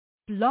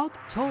Blog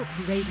Talk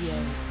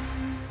Radio.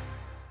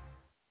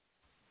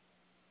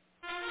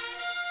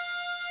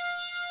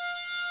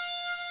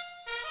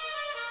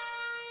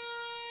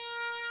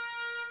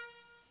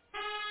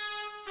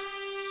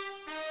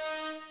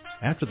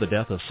 After the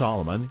death of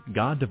Solomon,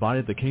 God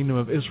divided the kingdom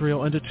of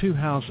Israel into two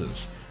houses.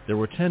 There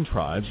were 10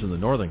 tribes in the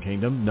northern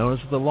kingdom known as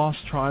the lost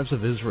tribes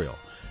of Israel.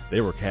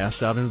 They were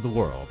cast out into the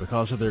world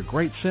because of their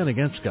great sin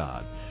against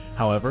God.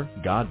 However,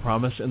 God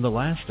promised in the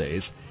last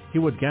days he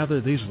would gather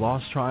these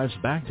lost tribes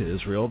back to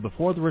Israel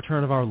before the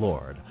return of our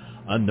Lord.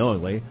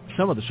 Unknowingly,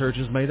 some of the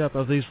churches made up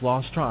of these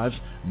lost tribes,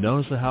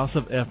 known as the house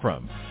of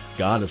Ephraim.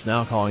 God is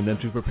now calling them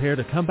to prepare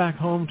to come back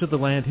home to the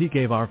land he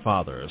gave our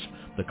fathers.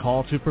 The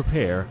call to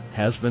prepare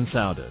has been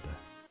sounded.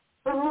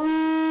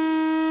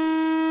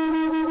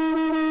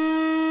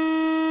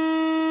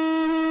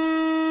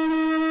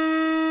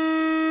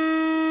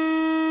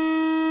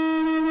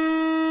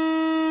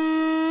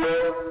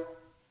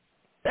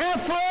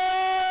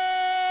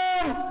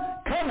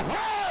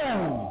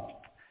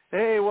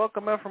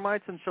 Welcome,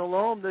 Ephraimites and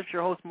Shalom. This is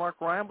your host, Mark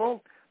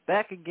Reinbold,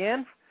 back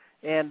again.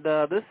 And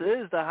this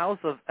is the House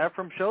of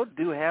Ephraim show.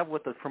 Do have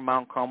with us from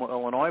Mount Carmel,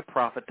 Illinois,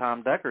 Prophet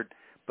Tom Deckard.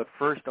 But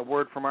first, a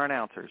word from our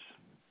announcers.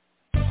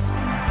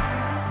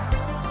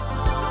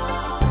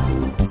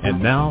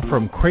 And now,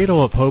 from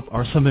Cradle of Hope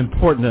are some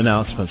important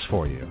announcements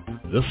for you.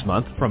 This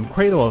month, from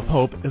Cradle of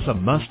Hope is a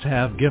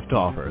must-have gift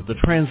offer, the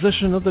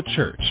transition of the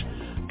church.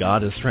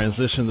 God has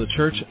transitioned the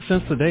church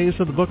since the days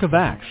of the book of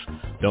Acts.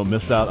 Don't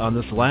miss out on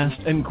this last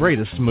and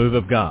greatest move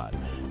of God.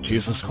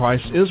 Jesus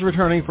Christ is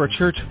returning for a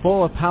church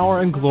full of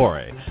power and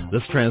glory.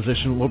 This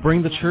transition will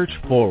bring the church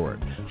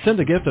forward. Send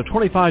a gift of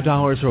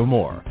 $25 or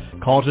more.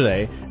 Call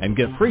today and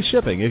get free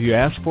shipping if you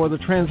ask for the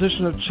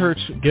Transition of Church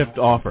gift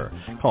offer.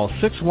 Call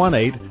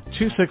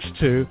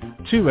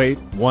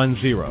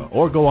 618-262-2810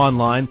 or go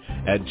online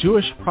at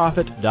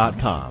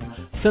jewishprophet.com.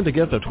 Send a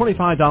gift of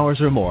 $25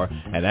 or more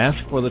and ask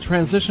for the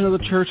Transition of the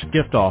Church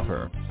gift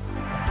offer.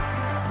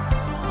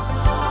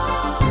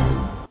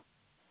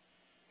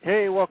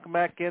 Hey, welcome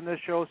back in. This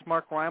show is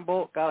Mark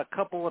Reinbold. Got a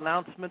couple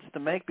announcements to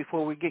make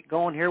before we get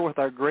going here with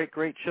our great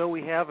show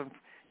we have in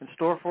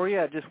store for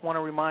you. I just want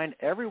to remind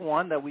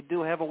everyone that we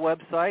do have a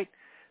website,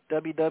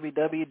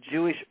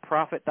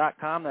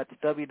 www.jewishprophet.com. That's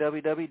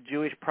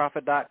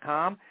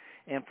www.jewishprophet.com.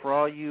 And for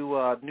all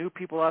you new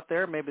people out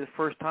there, maybe the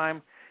first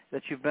time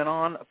that you've been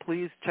on,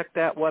 please check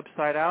that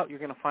website out. You're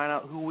going to find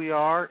out who we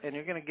are, and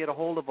you're going to get a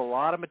hold of a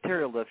lot of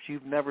material that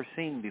you've never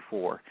seen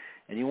before.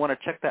 And you want to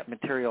check that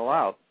material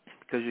out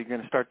because you're going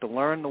to start to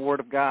learn the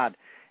Word of God.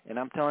 And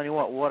I'm telling you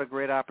what a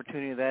great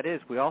opportunity that is.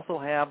 We also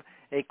have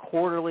a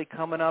quarterly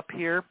coming up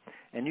here,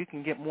 and you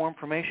can get more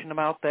information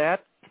about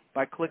that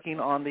by clicking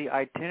on the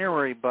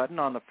itinerary button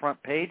on the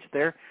front page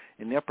there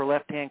in the upper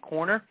left-hand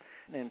corner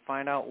and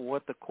find out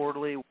what the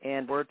quarterly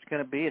and where it's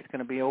going to be. It's going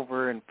to be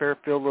over in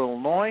Fairfield,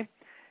 Illinois,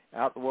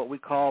 out what we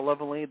call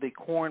lovingly the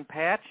Corn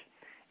Patch,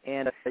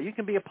 and you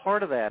can be a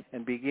part of that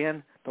and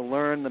begin to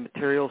learn the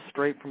material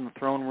straight from the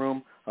throne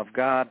room of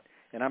God.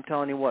 And I'm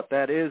telling you what,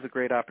 that is a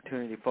great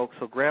opportunity, folks.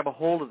 So grab a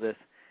hold of this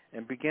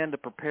and begin to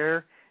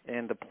prepare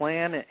and to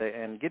plan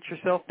and get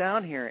yourself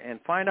down here and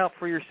find out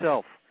for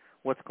yourself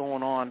what's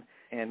going on,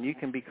 and you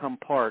can become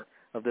part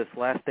of this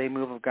last day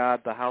move of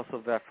God, the House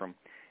of Ephraim.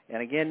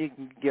 And again, you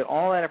can get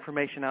all that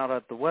information out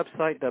at the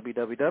website,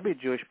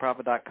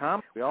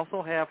 www.jewishprophet.com. We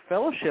also have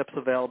fellowships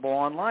available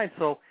online.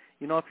 So,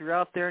 if you're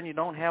out there and you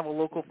don't have a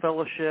local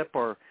fellowship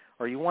or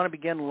you want to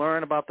begin to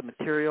learn about the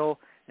material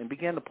and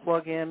begin to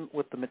plug in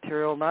with the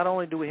material, not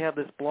only do we have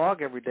this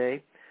blog every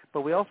day,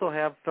 but we also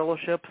have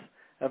fellowships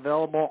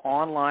available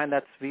online.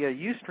 That's via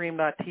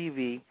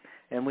ustream.tv,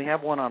 and we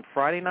have one on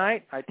Friday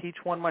night. I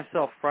teach one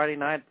myself Friday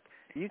night.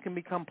 You can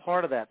become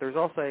part of that. There's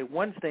also a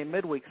Wednesday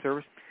midweek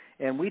service,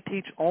 and we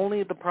teach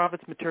only the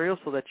prophet's material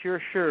so that you're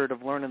assured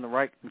of learning the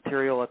right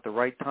material at the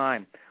right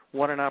time.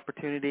 What an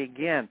opportunity,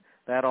 again,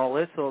 that all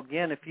is. So,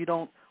 again, if you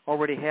don't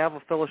already have a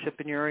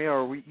fellowship in your area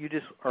or you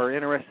just are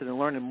interested in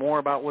learning more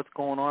about what's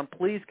going on,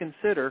 please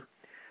consider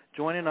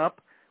joining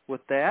up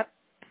with that.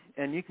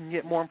 And you can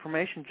get more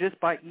information just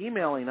by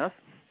emailing us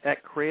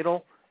at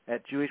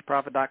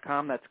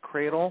cradle@jewishprophet.com. That's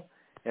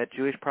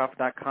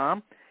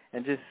cradle@jewishprophet.com.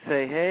 And just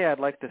say, hey, I'd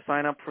like to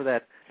sign up for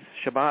that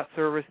Shabbat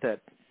service that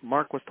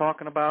Mark was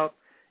talking about,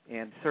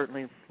 and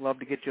certainly love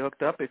to get you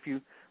hooked up. If you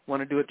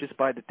want to do it just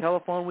by the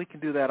telephone, we can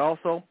do that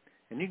also.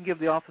 And you can give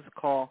the office a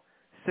call,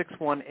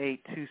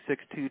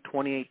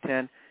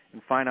 618-262-2810,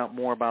 and find out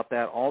more about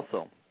that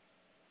also.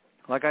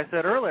 Like I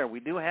said earlier,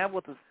 we do have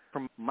with us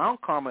from Mount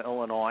Carmel,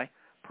 Illinois,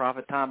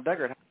 Prophet Tom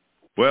Deckard.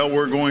 Well,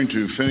 we're going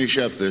to finish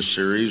up this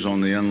series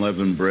on the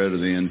unleavened bread of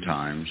the end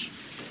times.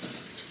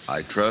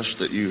 I trust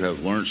that you have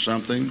learned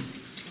something,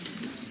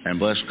 and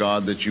bless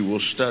God that you will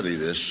study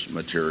this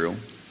material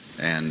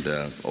and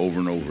over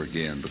and over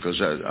again, because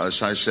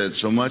as I said,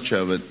 so much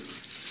of it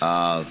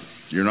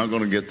you're not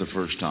going to get the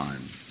first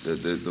time.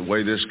 The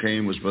way this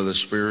came was by the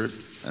Spirit,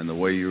 and the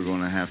way you're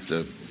going to have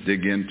to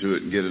dig into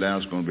it and get it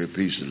out is going to be a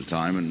piece at a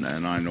time, and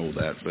I know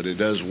that. But it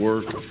does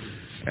work.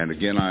 And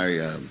again,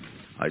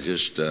 I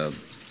just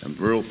I'm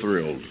real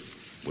thrilled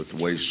with the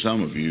way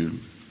some of you,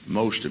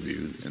 most of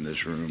you in this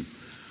room,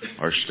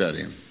 are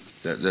studying.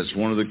 That's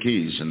one of the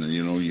keys.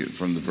 And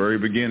from the very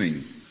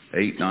beginning,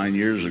 8, 9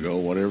 years ago,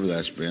 whatever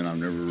that's been, I've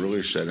never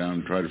really sat down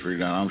and tried to figure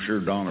it out. I'm sure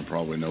Donna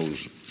probably knows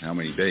how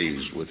many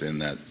days within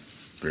that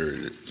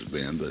period it's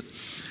been, but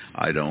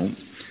I don't.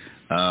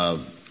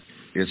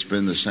 It's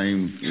been the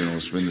same,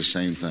 it's been the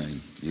same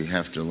thing. You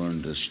have to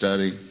learn to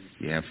study,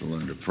 you have to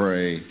learn to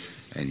pray,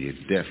 and you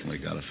definitely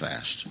got to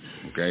fast,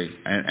 okay?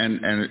 And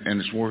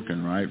it's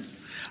working, right?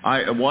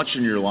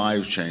 Watching your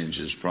lives change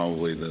is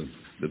probably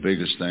the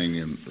biggest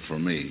thing for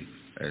me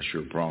as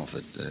your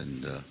prophet.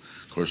 And, of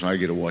course, I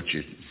get to watch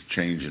you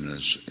change in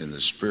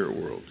the spirit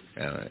world,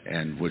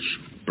 and which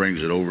brings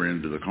it over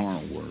into the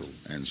carnal world.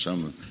 And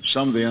some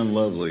of the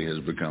unlovely has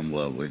become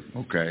lovely,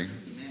 okay?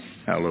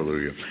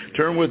 Hallelujah.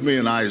 Turn with me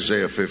in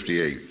Isaiah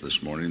 58 this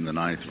morning, the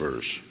 9th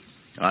verse.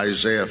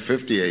 Isaiah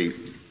 58,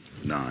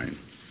 9.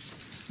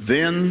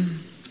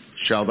 Then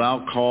shalt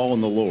thou call,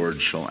 and the Lord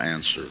shall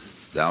answer.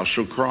 Thou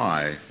shalt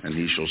cry, and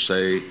he shall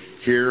say,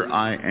 Here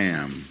I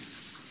am.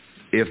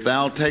 If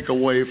thou take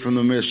away from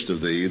the midst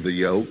of thee the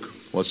yoke,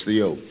 what's the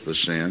yoke? The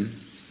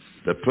sin.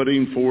 The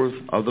putting forth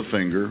of the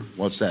finger,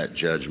 what's that?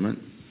 Judgment.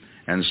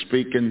 And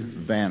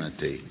speaking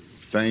vanity,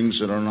 things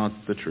that are not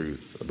the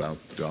truth about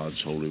God's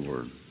holy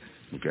word.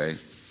 Okay?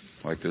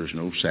 Like there's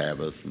no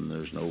Sabbath, and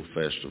there's no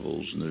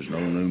festivals, and there's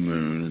no new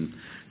moon, and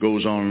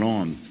goes on and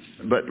on.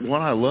 But what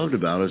I loved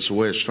about it's the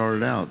way it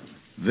started out.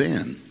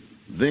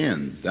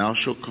 Then thou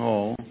shalt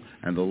call,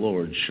 and the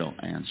Lord shall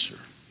answer.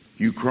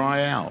 You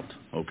cry out,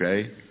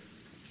 okay?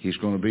 He's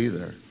going to be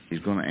there.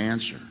 He's going to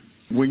answer.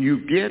 When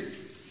you get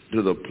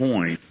to the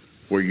point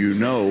where you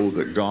know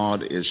that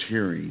God is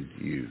hearing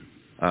you,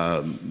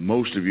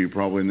 most of you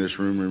probably in this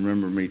room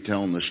remember me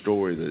telling the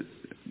story that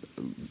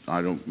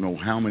I don't know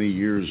how many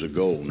years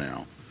ago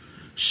now,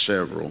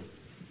 several.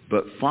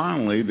 But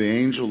finally, the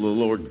angel of the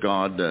Lord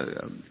God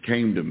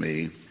came to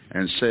me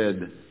and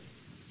said,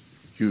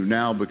 You've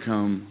now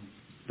become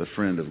the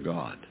friend of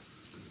God.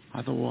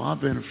 I thought, well,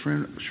 I've been a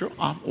friend. Sure,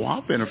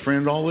 I've been a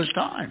friend all this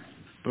time.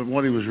 But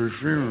what he was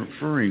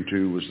referring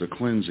to was the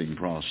cleansing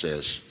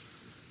process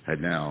had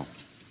now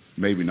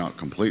maybe not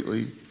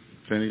completely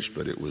finished,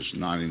 but it was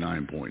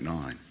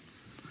 99.9.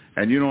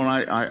 And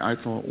I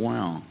thought,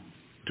 wow,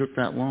 took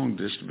that long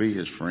just to be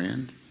his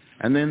friend?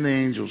 And then the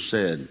angel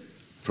said,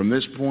 from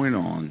this point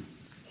on,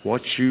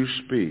 what you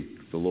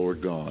speak, the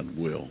Lord God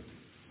will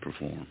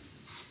perform.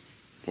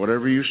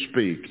 Whatever you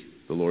speak,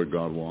 the Lord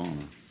God will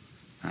honor.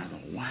 And I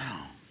thought,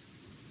 wow.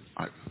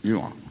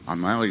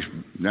 I'm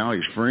now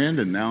his friend,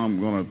 and now I'm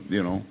going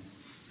to,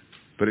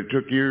 But it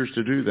took years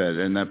to do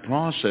that, and that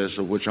process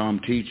of which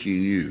I'm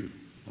teaching you,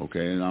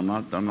 okay? And I'm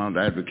not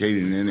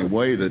advocating in any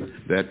way that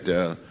at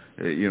the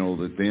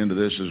end of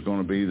this is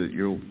going to be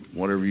that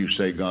whatever you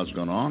say God's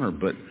going to honor.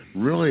 But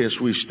really, as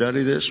we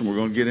study this, and we're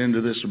going to get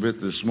into this a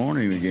bit this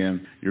morning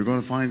again, you're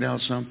going to find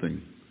out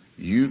something.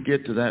 You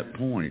get to that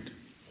point,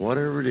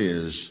 whatever it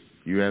is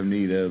you have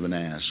need of and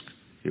ask,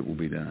 it will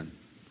be done.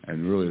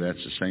 And really,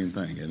 that's the same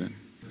thing, isn't it?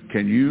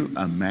 Can you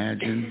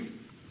imagine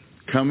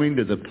coming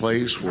to the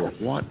place where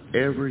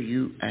whatever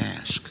you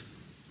ask,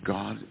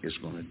 God is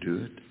going to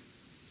do it?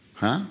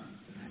 Huh?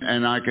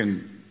 And I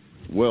can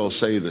well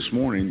say this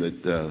morning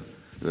that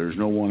there's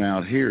no one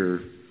out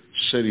here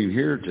sitting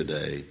here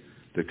today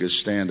that could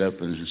stand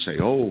up and say,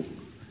 oh,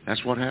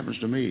 that's what happens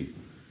to me.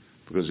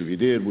 Because if you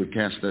did, we'd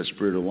cast that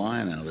spirit of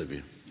lying out of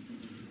you.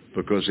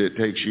 Because it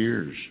takes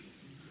years.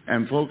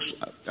 And folks,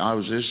 I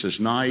was just as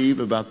naive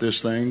about this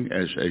thing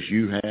as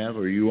you have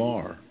or you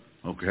are,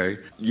 okay?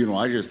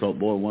 I just thought,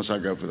 boy, once I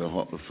got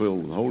filled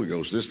with the Holy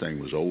Ghost, this thing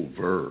was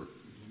over.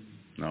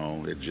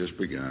 No, it just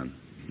begun.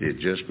 It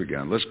just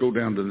begun. Let's go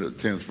down to the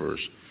 10th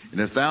verse.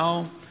 And if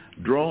thou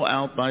draw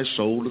out thy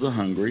soul to the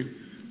hungry,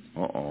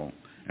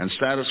 and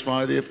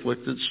satisfy the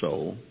afflicted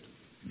soul,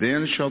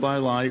 then shall thy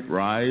light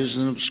rise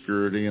in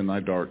obscurity, and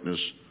thy darkness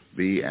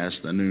be as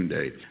the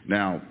noonday.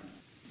 Now,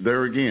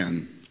 there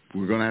again,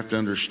 we're going to have to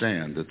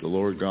understand that the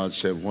Lord God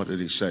said, what did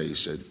he say? He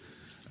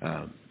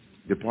said,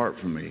 depart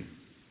from me,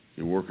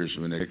 you workers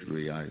of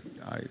iniquity, I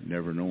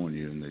never known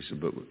you. And they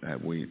said, but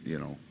have we,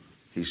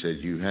 he said,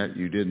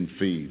 you didn't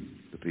feed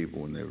the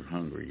people when they were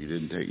hungry. You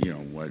didn't take,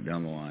 right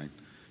down the line.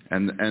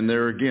 And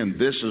there again,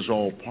 this is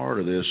all part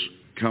of this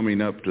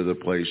coming up to the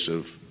place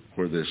of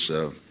where this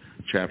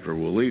chapter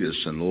will lead us.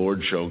 And the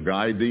Lord shall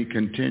guide thee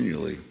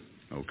continually,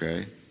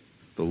 okay?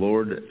 The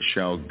Lord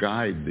shall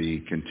guide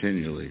thee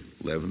continually,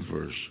 11th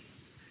verse.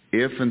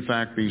 If, in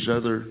fact, these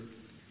other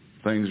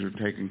things are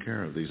taken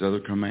care of, these other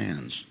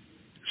commands.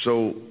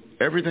 So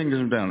everything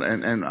is down.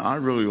 And I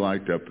really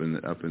liked up in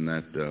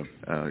that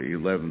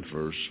 11th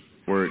verse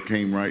where it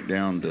came right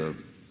down to,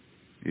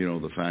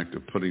 the fact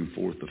of putting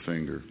forth the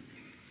finger.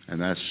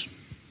 And this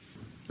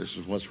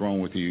is what's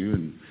wrong with you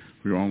and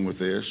wrong with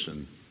this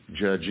and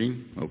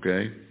judging,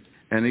 okay?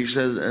 And he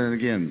says, and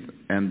again,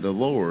 and the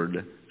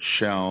Lord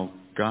shall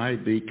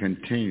guide thee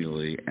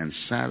continually and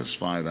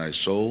satisfy thy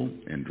soul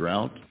in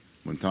drought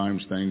when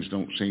things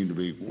don't seem to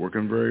be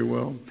working very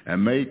well,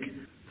 and make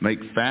Make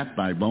fat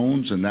thy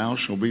bones, and thou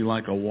shalt be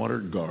like a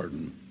watered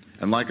garden,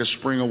 and like a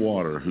spring of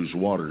water, whose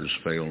waters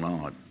fail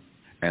not.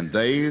 And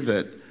they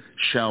that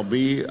shall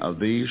be of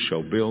thee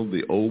shall build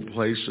the old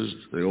places,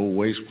 the old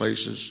waste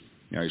places.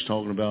 Now he's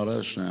talking about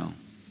us now,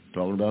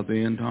 talking about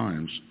the end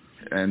times.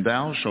 And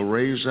thou shalt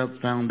raise up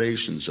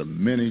foundations of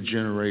many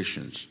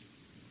generations.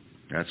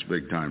 That's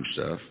big time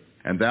stuff.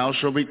 And thou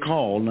shalt be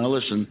called, now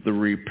listen, the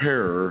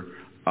repairer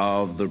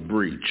of the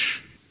breach,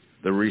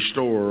 the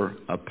restorer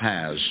of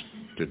paths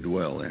to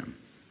dwell in.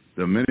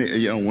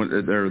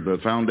 The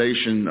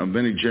foundation of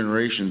many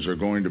generations are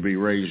going to be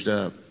raised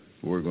up.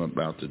 We're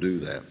about to do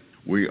that.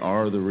 We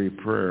are the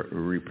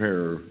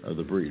repairer of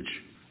the breach.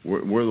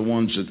 We're the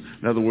ones that,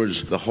 in other words,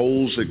 the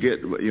holes that get,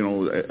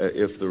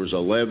 if there was a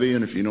levee,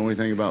 and if you know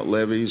anything about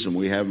levees, and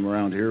we have them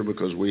around here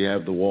because we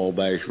have the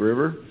Wabash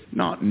River,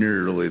 not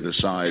nearly the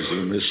size of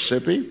the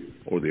Mississippi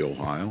or the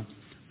Ohio,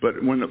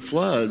 but when it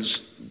floods,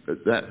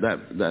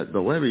 the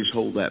levees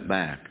hold that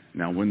back.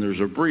 Now, when there's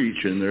a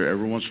breach in there,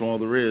 every once in a while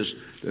there is,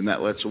 then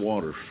that lets the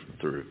water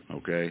through,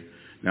 okay?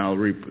 Now,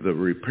 the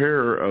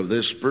repair of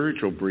this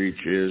spiritual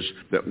breach is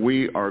that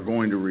we're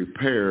going to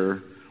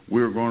repair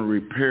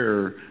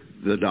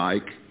the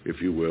dike,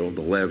 if you will,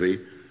 the levee,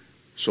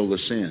 so the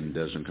sin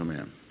doesn't come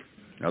in.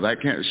 Now,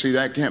 that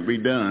can't be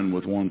done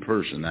with one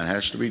person. That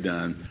has to be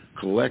done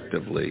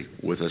collectively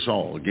with us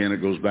all. Again,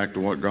 it goes back to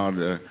what God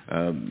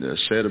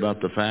said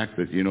about the fact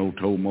that,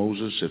 told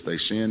Moses, if they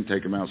sin,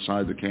 take them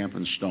outside the camp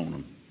and stone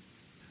them.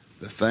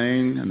 The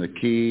thing and the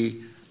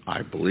key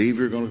I believe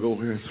you're going to go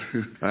here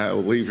through, I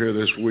will leave here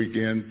this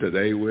weekend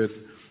today with,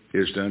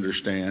 is to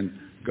understand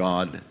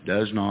God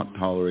does not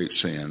tolerate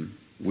sin.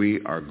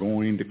 We are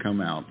going to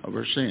come out of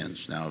our sins.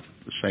 Now,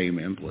 say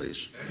amen, please.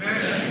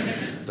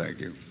 Amen. Thank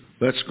you.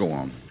 Let's go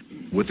on.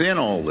 Within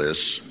all this,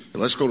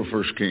 let's go to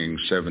 1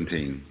 Kings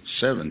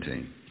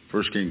 17:17.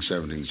 1 Kings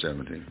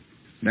 17:17.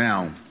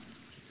 Now,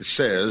 it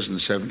says in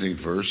the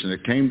 17th verse, and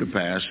it came to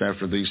pass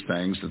after these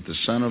things that the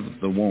son of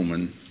the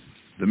woman,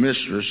 the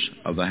mistress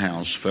of the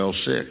house, fell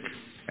sick.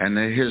 And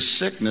his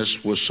sickness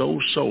was so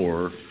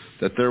sore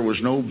that there was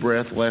no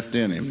breath left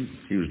in him.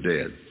 He was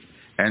dead.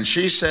 And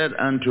she said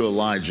unto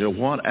Elijah,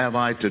 what have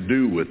I to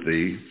do with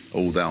thee,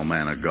 O thou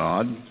man of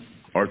God?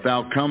 Art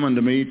thou come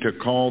unto me to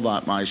call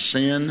my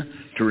sin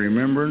to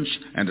remembrance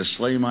and to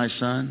slay my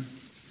son?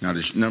 Now,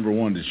 number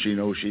one, did she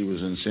know she was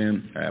in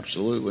sin?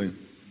 Absolutely.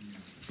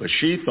 But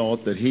she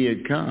thought that he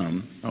had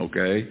come,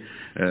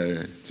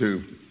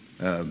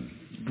 to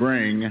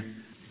bring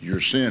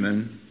your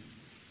sinning,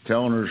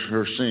 telling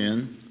her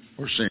sin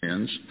or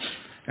sins,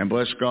 and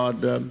bless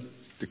God to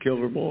kill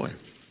her boy.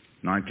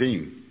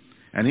 19.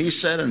 And he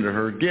said unto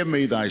her, give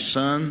me thy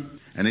son.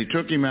 And he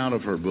took him out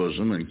of her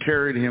bosom and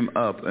carried him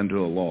up into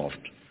a loft,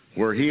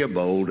 where he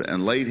abode,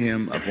 and laid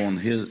him upon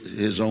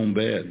his own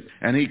bed.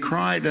 And he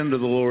cried unto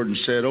the Lord and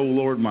said, O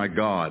Lord my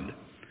God,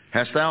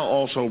 hast thou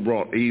also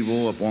brought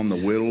evil upon the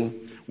widow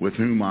with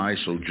whom I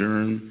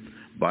sojourn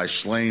by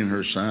slaying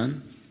her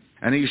son?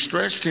 And he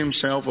stretched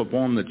himself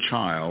upon the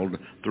child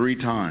 3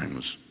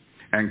 times,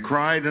 and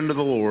cried unto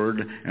the Lord,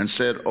 and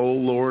said, O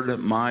Lord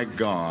my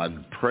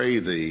God, pray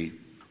thee,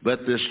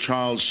 let this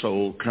child's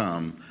soul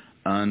come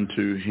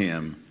unto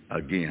him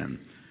again.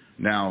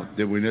 Now,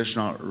 did we just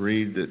not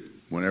read that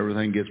when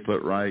everything gets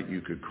put right,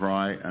 you could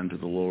cry unto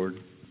the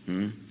Lord?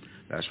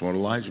 That's what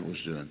Elijah was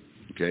doing.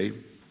 Okay?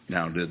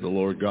 Now, did the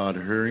Lord God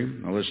hear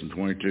him? Now listen,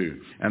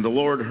 22. And the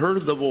Lord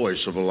heard the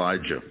voice of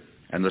Elijah,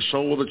 and the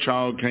soul of the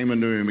child came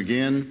into him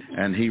again,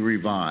 and he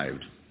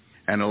revived.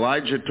 And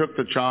Elijah took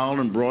the child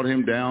and brought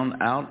him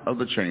down out of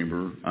the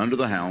chamber unto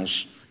the house,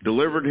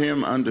 delivered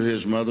him unto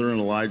his mother, and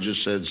Elijah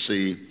said,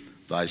 see,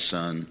 thy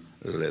son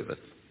liveth.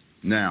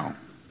 Now,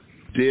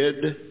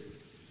 did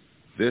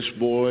this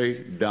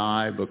boy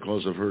die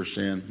because of her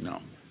sin?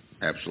 No,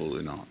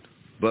 absolutely not.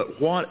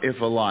 But what if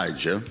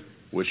Elijah,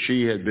 which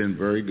she had been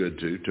very good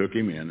to, took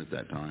him in at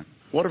that time?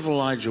 What if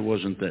Elijah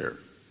wasn't there?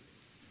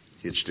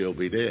 He'd still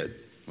be dead,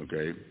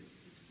 okay?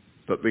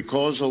 But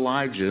because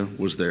Elijah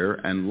was there,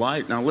 and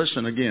light, now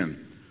listen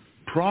again,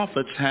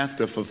 prophets have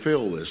to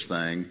fulfill this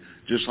thing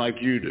just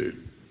like you do.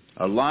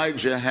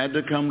 Elijah had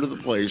to come to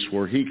the place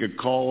where he could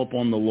call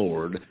upon the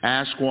Lord,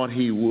 ask what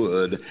he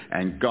would,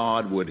 and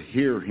God would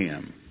hear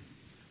him.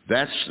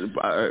 That's,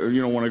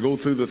 when I go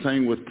through the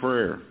thing with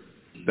prayer,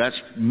 that's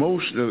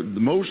most of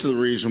the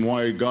reason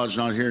why God's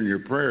not hearing your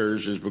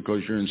prayers is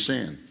because you're in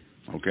sin,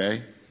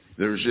 okay?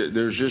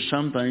 There's just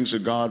some things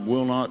that God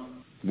will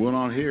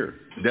not hear,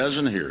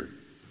 doesn't hear.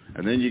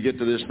 And then you get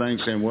to this thing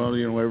saying, well,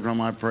 every time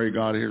I pray,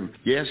 God hears.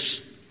 Yes,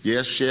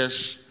 yes, yes.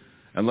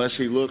 Unless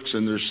he looks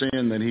and there's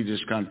sin, then he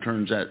just kind of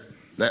turns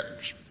that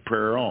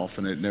prayer off,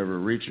 and it never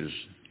reaches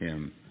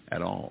him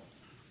at all.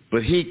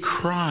 But he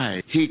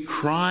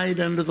cried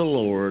unto the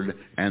Lord,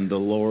 and the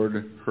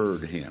Lord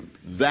heard him.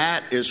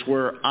 That is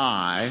where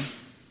I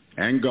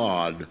and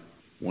God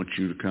want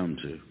you to come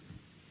to.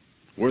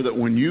 Where that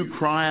when you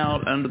cry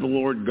out unto the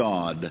Lord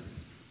God,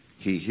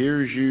 he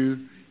hears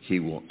you, he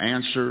will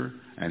answer,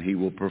 and he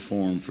will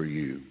perform for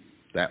you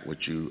that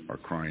which you are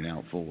crying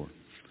out for.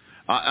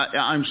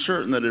 I'm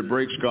certain that it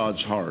breaks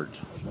God's heart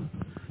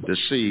to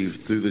see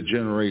through the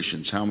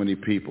generations how many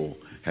people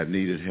have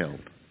needed help.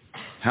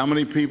 How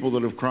many people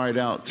that have cried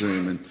out to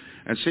him.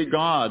 And see,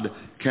 God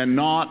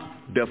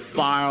cannot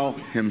defile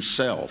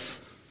himself.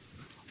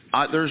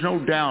 There's no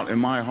doubt in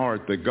my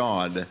heart that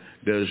God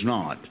does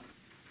not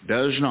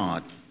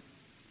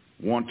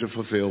want to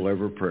fulfill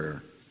every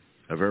prayer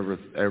of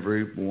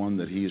everyone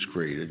that he has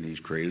created, and he's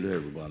created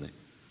everybody.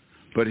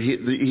 But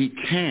he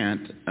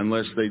can't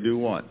unless they do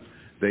what?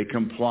 They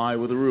comply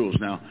with the rules.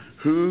 Now,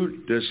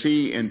 who does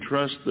he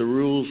entrust the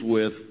rules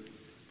with?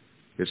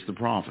 It's the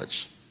prophets.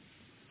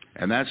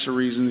 And that's the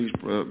reason these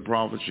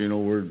prophets,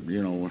 were,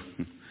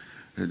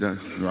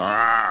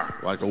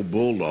 like old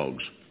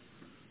bulldogs.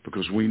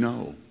 Because we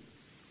know.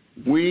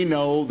 We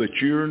know that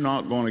you're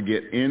not going to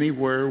get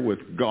anywhere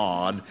with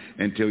God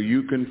until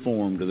you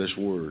conform to this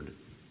word.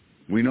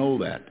 We know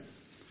that.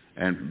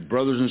 And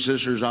brothers and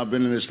sisters, I've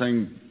been in this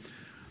thing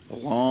a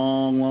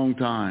long, long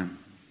time.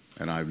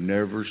 And I've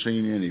never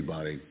seen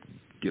anybody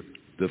get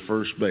the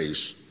first base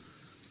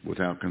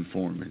without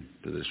conforming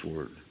to this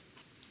word.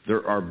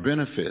 There are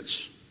benefits.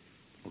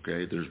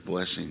 Okay, there's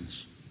blessings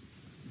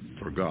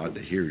for God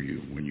to hear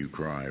you when you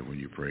cry, when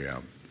you pray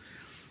out.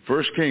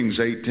 1 Kings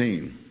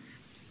 18,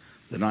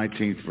 the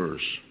 19th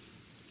verse.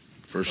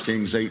 1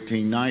 Kings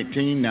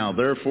 18:19. Now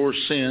therefore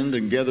send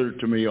and gather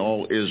to me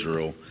all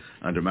Israel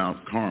unto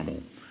Mount Carmel.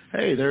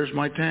 Hey, there's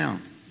my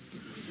town.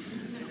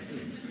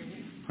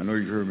 I know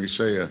you've heard me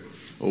say a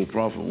old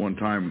prophet one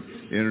time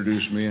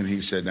introduced me, and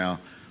he said, now,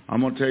 I'm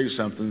going to tell you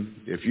something.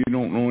 If you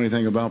don't know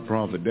anything about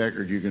Prophet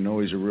Deckard, you can know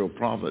he's a real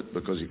prophet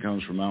because he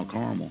comes from Mount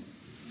Carmel.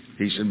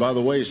 He said, by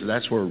the way, so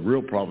that's where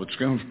real prophets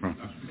come from.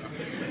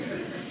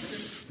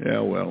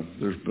 Yeah, well,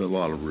 there's been a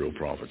lot of real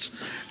prophets.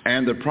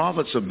 And the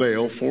prophets of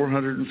Baal,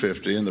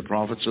 450, and the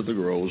prophets of the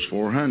groves,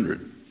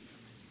 400.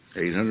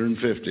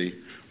 850,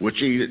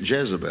 which eat at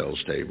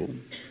Jezebel's table.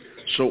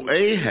 So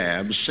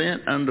Ahab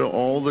sent unto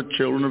all the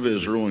children of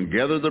Israel and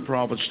gathered the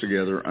prophets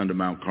together unto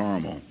Mount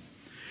Carmel.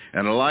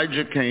 And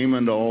Elijah came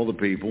unto all the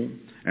people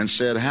and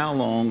said, how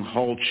long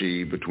halt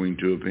ye between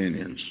two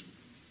opinions?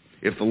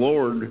 If the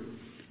Lord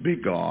be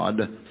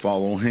God,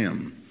 follow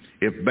him.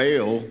 If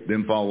Baal,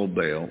 then follow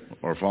Baal,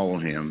 or follow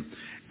him.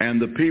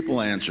 And the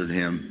people answered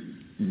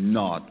him,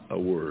 not a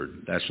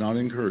word. That's not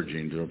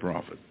encouraging to a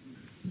prophet.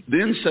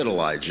 Then said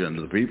Elijah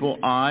unto the people,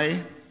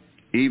 I,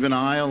 even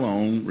I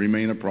alone,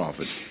 remain a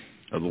prophet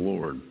of the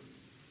Lord.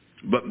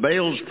 But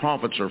Baal's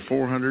prophets are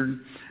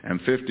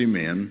 450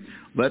 men.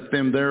 Let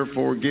them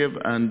therefore give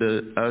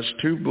unto us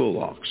 2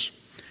 bullocks,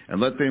 and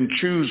let them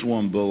choose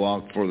 1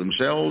 bullock for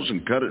themselves,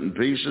 and cut it in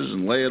pieces,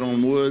 and lay it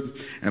on wood,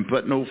 and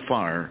put no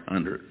fire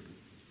under it.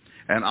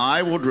 And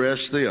I will dress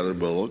the other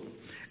bullock,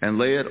 and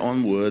lay it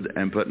on wood,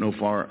 and put no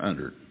fire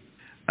under it.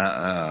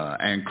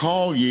 And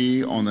call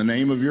ye on the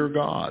name of your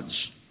gods,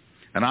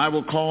 and I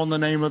will call on the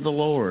name of the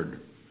Lord.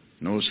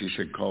 Notice he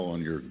said, call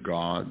on your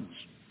gods.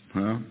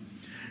 Huh?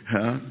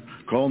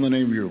 Call on the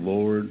name of your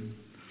Lord.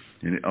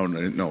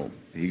 No,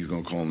 he's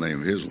going to call on the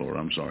name of his Lord.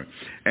 I'm sorry.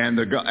 And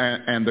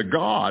the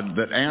God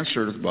that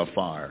answereth by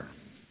fire,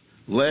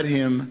 let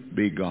him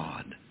be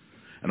God.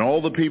 And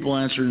all the people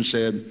answered and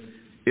said,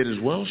 it is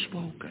well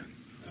spoken.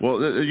 Well,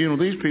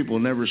 these people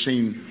have never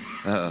seen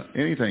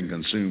anything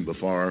consumed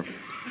before,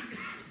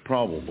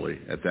 probably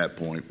at that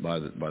point by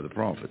the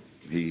prophet.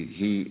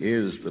 He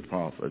is the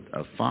prophet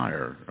of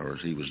fire, or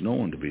he was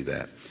known to be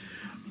that.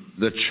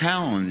 The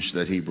challenge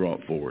that he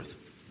brought forth.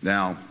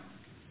 Now,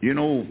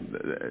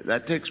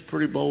 that takes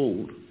pretty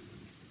bold.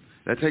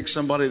 That takes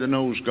somebody that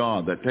knows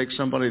God. That takes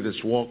somebody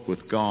that's walked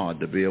with God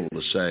to be able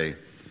to say,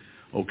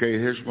 okay,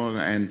 here's one,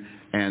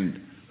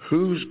 and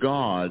whose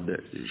God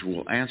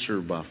will answer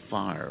by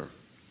fire,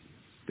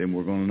 then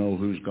we're going to know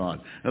who's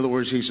God. In other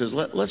words, he says,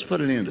 let's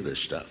put an end to this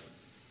stuff.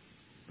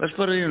 Let's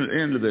put an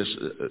end to this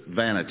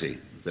vanity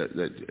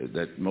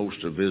that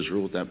most of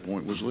Israel at that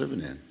point was living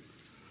in.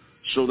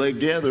 So they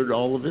gathered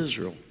all of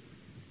Israel.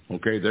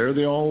 Okay, there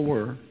they all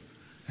were.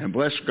 And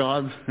bless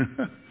God,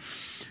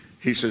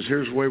 he says,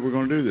 here's the way we're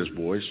going to do this,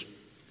 boys.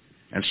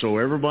 And so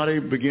everybody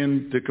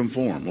began to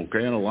conform.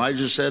 Okay, and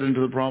Elijah said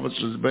unto the prophets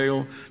of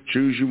Baal,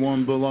 choose you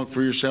 1 bullock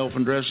for yourself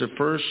and dress it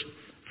first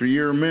for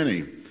your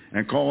many.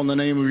 And call on the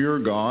name of your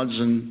gods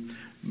and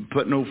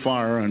put no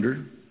fire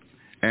under.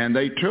 And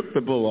they took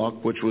the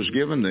bullock which was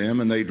given them,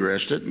 and they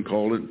dressed it and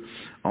called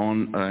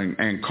on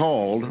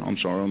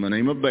the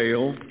name of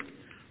Baal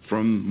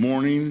from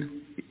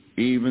morning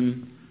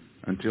even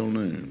until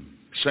noon,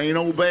 saying,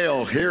 O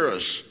Baal, hear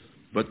us.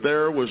 But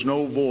there was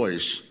no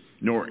voice,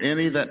 nor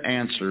any that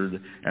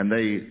answered, and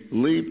they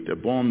leaped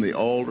upon the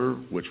altar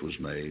which was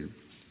made.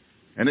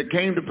 And it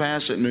came to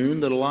pass at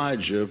noon that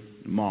Elijah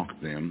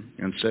mocked them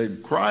and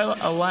said, cry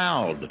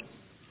aloud,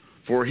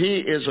 for he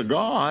is a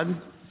God.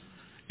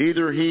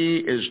 Either he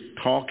is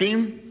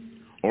talking,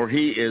 or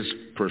he is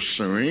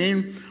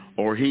pursuing,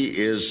 or he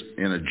is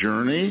in a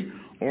journey,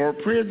 or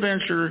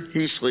peradventure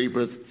he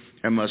sleepeth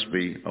and must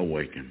be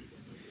awakened.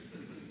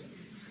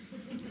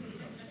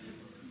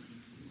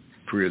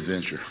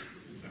 Peradventure.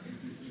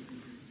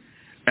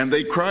 And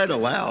they cried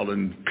aloud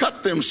and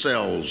cut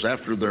themselves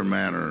after their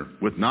manner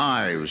with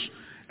knives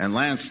and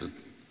lancets,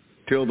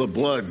 till the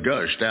blood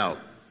gushed out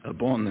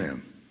upon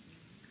them.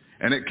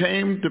 And it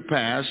came to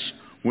pass,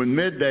 when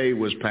midday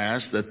was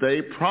past, that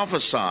they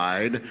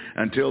prophesied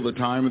until the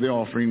time of the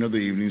offering of the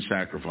evening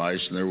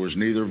sacrifice, and there was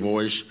neither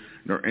voice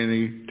nor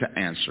any to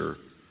answer,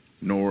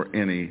 nor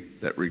any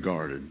that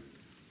regarded.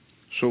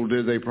 So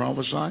did they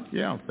prophesy?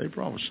 Yeah, they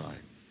prophesied.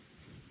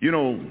 You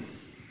know,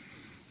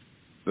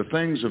 the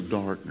things of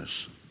darkness,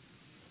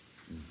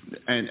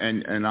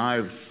 and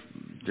I've,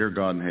 dear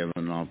God in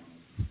heaven, I'll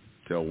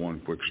tell one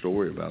quick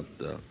story about,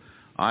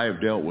 I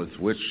have dealt with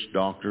witch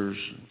doctors,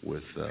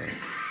 with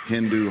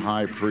Hindu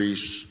high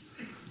priests,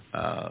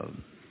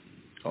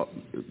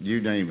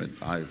 you name it.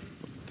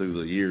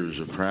 Through the years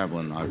of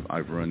traveling,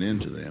 I've run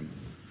into them.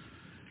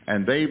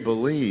 And they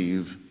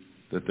believe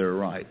that they're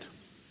right.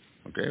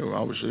 Okay, well,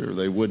 obviously, or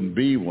they wouldn't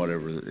be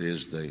whatever it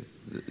is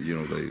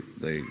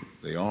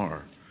they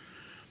are.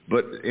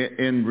 But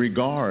in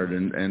regard,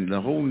 and the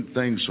whole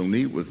thing's so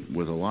neat with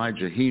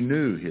Elijah, he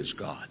knew his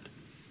God.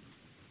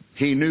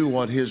 He knew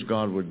what his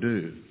God would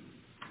do.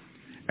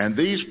 And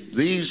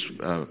these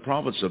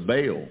prophets of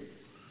Baal,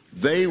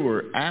 they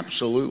were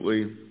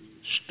absolutely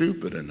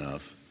stupid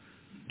enough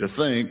to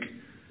think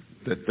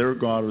that their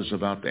God was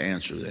about to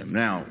answer them.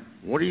 Now,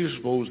 what do you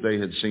suppose they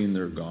had seen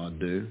their God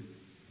do?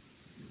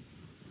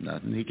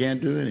 Nothing. He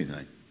can't do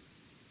anything.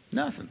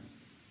 Nothing.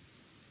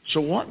 So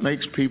what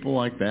makes people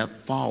like that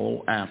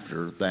follow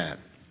after that?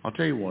 I'll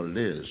tell you what it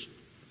is.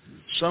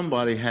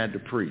 Somebody had to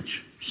preach.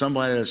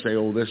 Somebody had to say,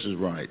 oh, this is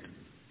right.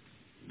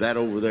 That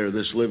over there,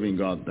 this living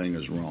God thing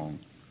is wrong.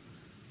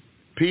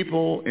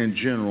 People in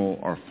general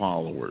are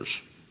followers.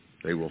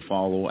 They will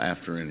follow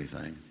after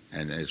anything.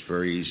 And it's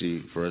very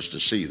easy for us to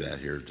see that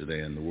here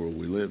today in the world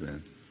we live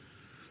in.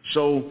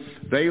 So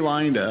they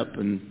lined up,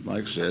 and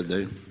like I said,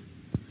 they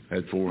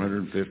had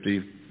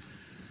 450,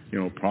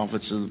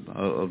 prophets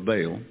of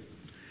Baal.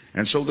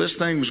 And so this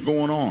thing was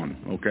going on,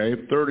 okay?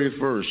 30th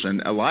verse.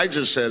 And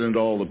Elijah said unto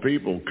all the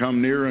people,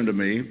 come near unto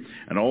me.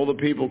 And all the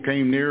people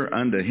came near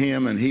unto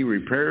him, and he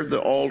repaired the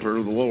altar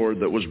of the Lord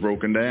that was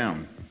broken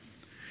down.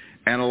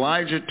 And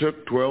Elijah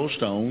took 12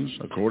 stones,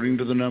 according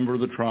to the number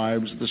of the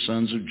tribes of the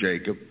sons of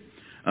Jacob,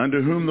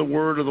 unto whom the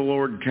word of the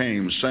Lord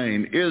came,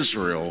 saying,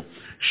 Israel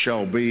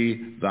shall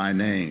be thy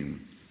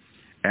name.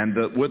 And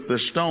with the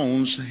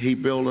stones he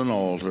built an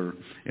altar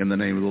in the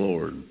name of the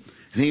Lord.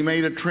 And he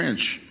made a trench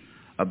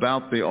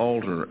about the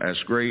altar as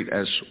great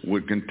as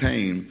would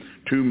contain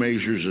 2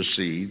 measures of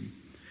seed.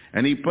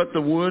 And he put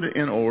the wood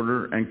in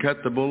order and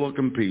cut the bullock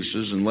in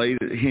pieces and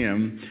laid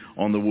him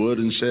on the wood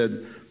and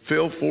said,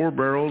 fill 4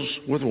 barrels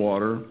with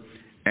water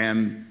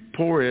and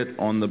pour it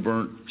on the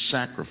burnt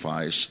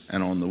sacrifice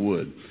and on the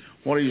wood.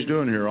 What he's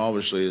doing here,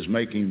 obviously, is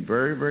making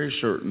very, very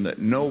certain that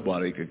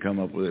nobody could come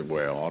up with it.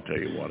 Well, I'll tell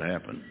you what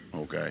happened,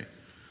 okay?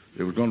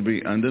 It was going to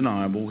be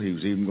undeniable. He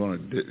was even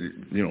going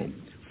to,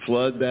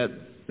 flood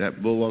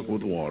that bullock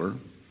with water.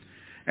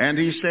 And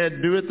he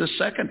said, do it the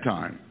second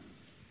time.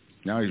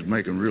 Now he's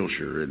making real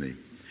sure, isn't he?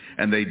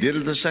 And they did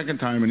it the second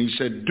time, and he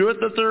said, do it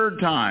the third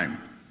time.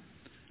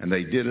 And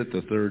they did it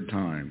the third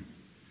time.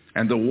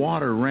 And the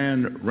water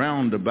ran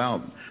round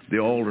about the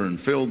altar and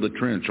filled the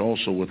trench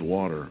also with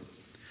water.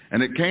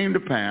 And it came to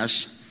pass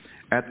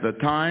at the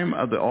time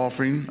of the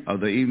offering of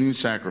the evening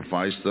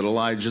sacrifice that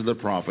Elijah the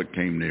prophet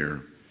came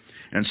near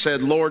and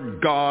said,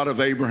 Lord God of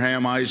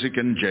Abraham, Isaac,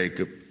 and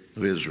Jacob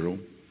of Israel,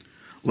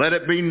 let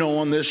it be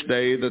known this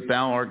day that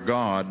thou art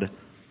God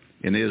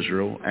in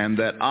Israel, and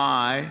that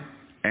I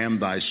am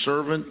thy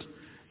servant,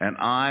 and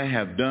I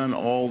have done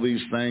all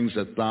these things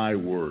at thy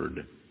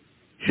word.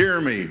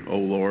 Hear me, O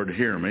Lord,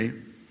 hear me,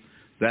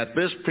 that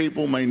this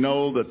people may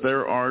know that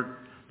thou art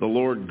the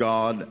Lord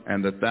God,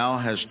 and that thou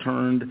hast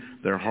turned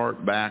their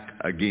heart back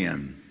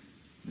again.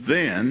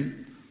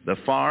 Then the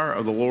fire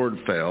of the Lord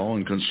fell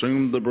and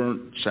consumed the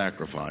burnt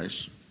sacrifice,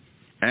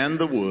 and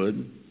the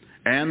wood,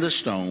 and the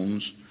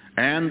stones,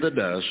 and the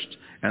dust,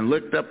 and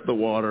licked up the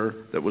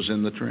water that was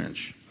in the trench.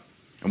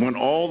 And when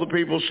all the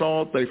people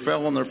saw it, they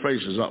fell on their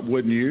faces.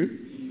 Wouldn't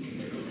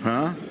you?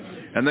 Huh?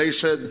 And they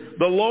said,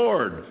 the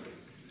Lord,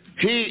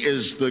 he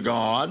is the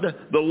God.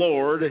 The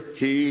Lord,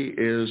 he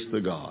is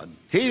the God.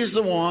 He's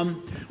the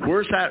one.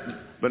 Where's that?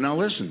 But now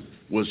listen,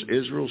 was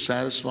Israel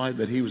satisfied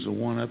that he was the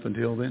one up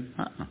until then?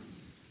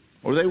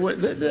 Or that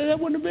wouldn't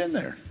have been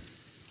there.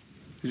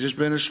 It's just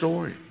been a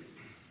story.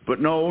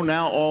 But no,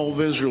 now all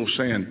of Israel's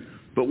saying,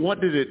 but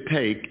what did it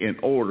take in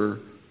order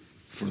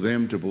for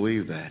them to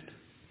believe that?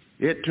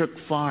 It took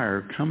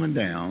fire coming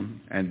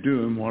down and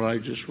doing what I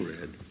just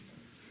read.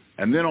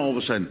 And then all of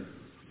a sudden,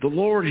 the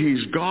Lord,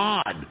 he's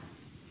God.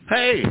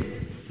 Hey,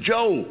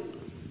 Joe,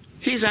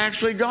 he's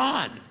actually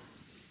God.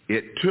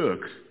 It took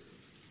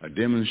a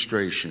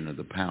demonstration of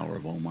the power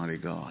of Almighty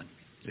God.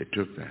 It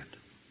took that.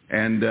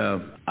 And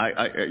I've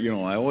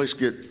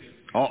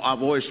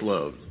always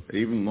loved,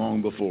 even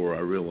long before I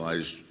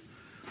realized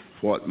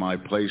what my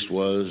place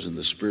was and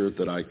the spirit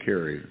that I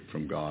carry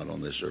from God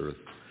on this earth.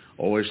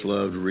 Always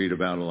loved to read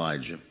about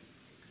Elijah.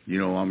 You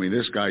know, I mean,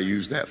 this guy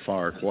used that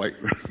fire quite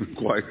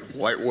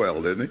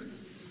well, didn't he?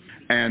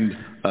 And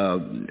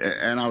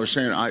I was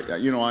saying,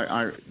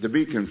 I to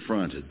be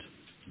confronted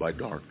by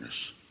darkness,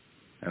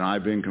 and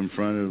I've been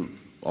confronted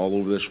all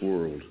over this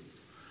world.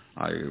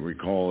 I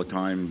recall a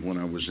time when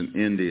I was in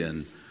India,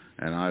 and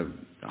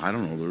I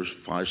don't know, there was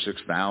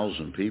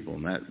 5,000-6,000 people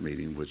in that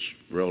meeting, which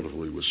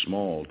relatively was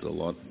small to a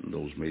lot of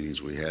those meetings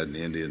we had in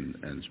India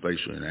and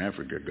especially in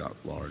Africa got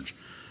large.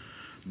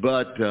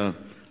 But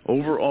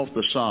over off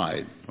the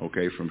side,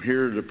 okay, from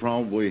here to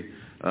probably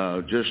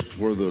just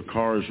where the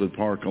cars would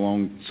park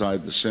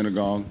alongside the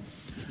synagogue,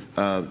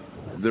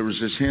 there was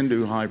this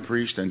Hindu high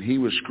priest, and he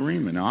was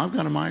screaming. Now, I've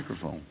got a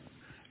microphone,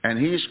 and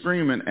he's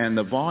screaming, and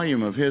the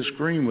volume of his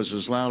scream was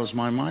as loud as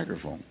my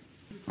microphone.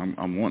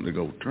 I'm wanting to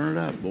go, turn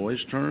it up, boys,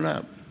 turn it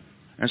up.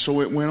 And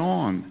so it went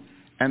on.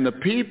 And the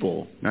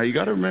people, now you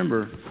got to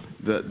remember,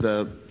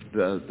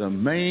 the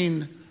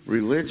main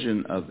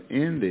religion of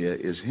India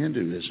is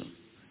Hinduism.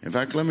 In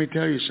fact, let me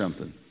tell you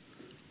something.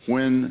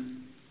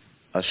 When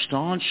a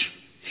staunch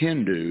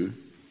Hindu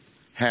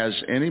has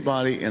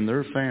anybody in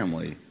their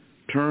family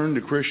turn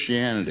to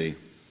Christianity,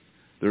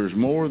 there's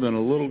more than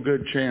a little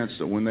good chance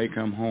that when they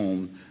come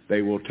home,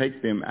 they will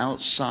take them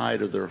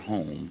outside of their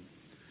home.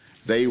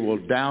 They will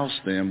douse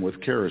them with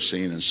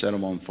kerosene and set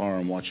them on fire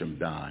and watch them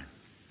die.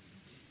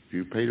 Have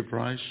you paid a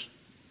price?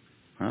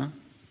 Huh?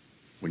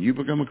 When you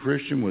become a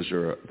Christian, was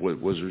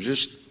there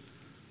just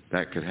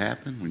that could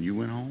happen when you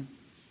went home?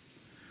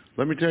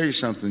 Let me tell you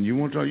something. You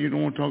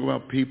don't want to talk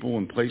about people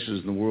and places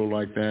in the world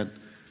like that.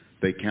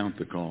 They count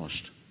the cost.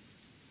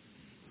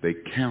 They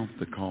count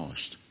the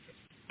cost.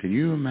 Can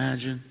you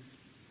imagine?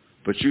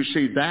 But you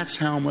see, that's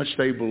how much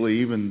they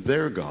believe in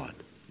their God.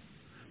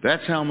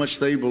 That's how much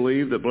they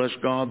believe that, bless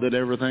God, that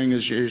everything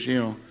is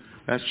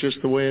that's just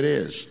the way it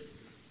is.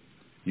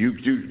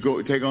 You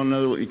go take on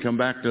another, you come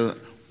back to,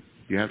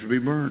 you have to be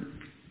burnt.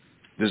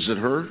 Does it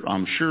hurt?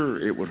 I'm sure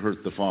it would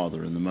hurt the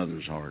father and the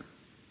mother's heart.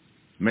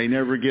 May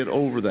never get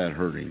over that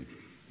hurting.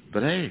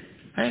 But hey,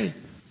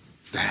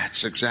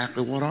 that's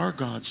exactly what our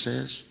God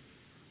says.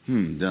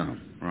 Dumb,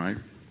 right?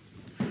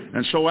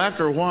 And so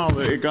after a while,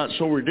 it got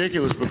so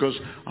ridiculous because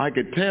I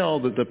could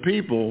tell that the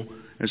people,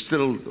 instead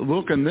of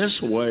looking this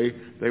way,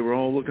 they were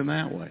all looking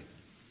that way.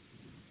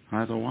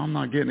 I thought, well, I'm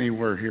not getting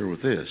anywhere here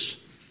with this.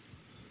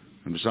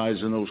 And besides,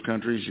 in those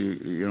countries,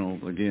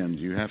 again,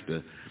 you have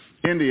to.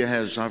 India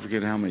has, I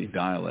forget how many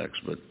dialects,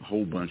 but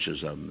whole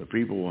bunches of them. The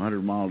people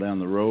 100 mile down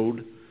the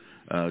road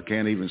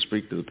can't even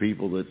speak to the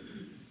people that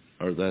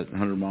are that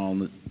 100 mile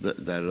in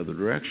that other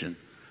direction.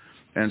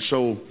 And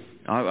so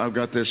I've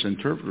got this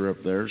interpreter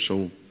up there,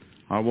 so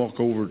I walk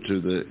over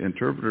to the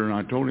interpreter, and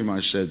I told him,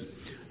 I said,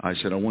 I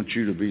want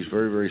you to be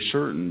very, very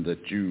certain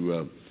that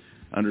you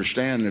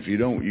understand. And if you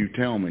don't, you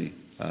tell me.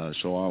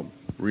 So I'll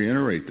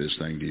reiterate this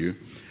thing to you.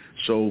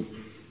 So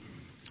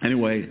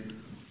anyway,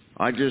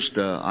 I just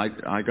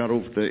I got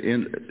over the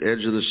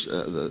edge of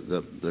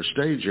the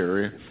stage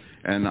area,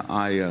 and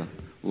I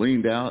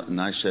leaned out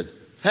and I said,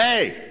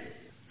 "Hey!"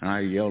 And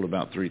I yelled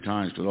about 3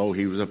 times because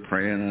he was a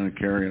praying and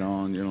carrying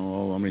on.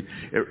 I mean,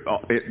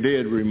 it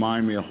did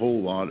remind me a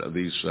whole lot of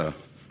these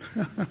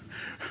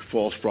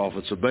false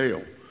prophets of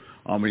Baal.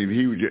 I mean,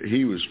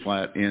 he was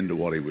flat into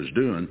what he was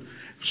doing.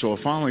 So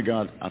I finally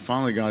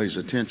got his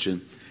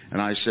attention,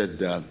 and I said,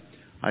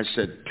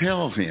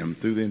 tell him,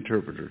 through the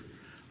interpreter,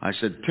 I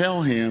said,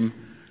 tell him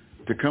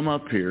to come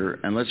up here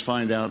and let's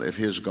find out if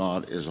his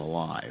God is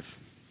alive.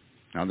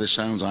 Now this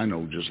sounds, I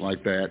know, just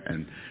like that,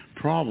 and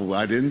probably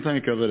I didn't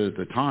think of it at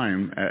the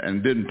time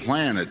and didn't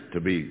plan it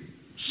to be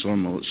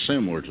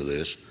similar to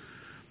this.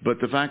 But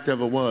the fact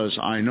of it was,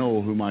 I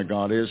know who my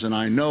God is, and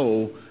I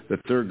know that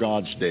their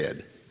God's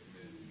dead.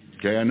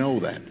 Okay, I know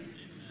that.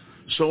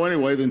 So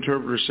anyway, the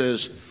interpreter says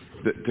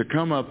to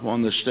come up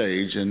on the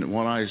stage, and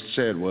what I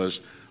said was,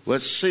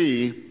 let's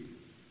see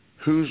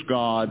whose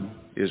God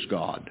is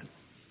God.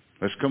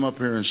 Let's come up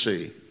here and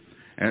see.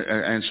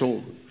 And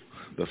so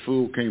the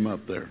fool came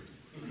up there.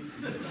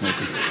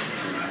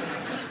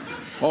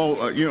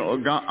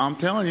 God, I'm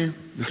telling you,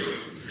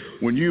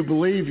 when you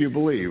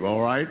believe, all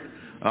right?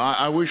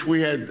 I wish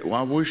we had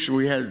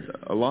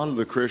a lot of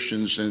the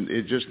Christians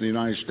in just the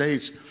United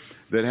States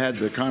that had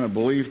the kind of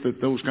belief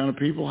that those kind of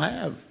people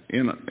have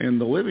in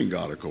the living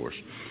God, of course.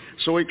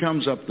 So he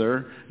comes up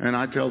there, and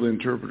I tell the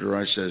interpreter,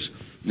 I says,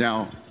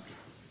 now,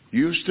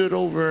 you stood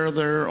over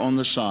there on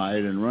the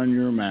side and run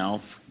your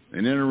mouth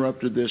and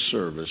interrupted this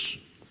service,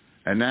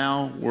 and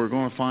now we're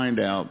going to find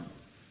out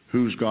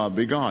whose God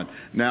be God.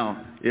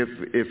 Now,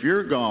 if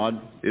your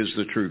God is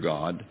the true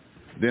God,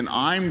 then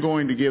I'm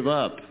going to give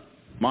up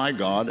my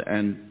God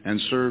and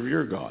serve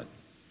your God.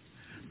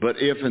 But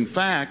if, in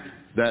fact,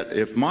 that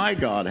if my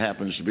God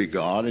happens to be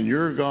God and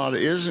your God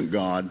isn't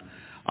God,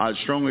 I'd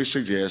strongly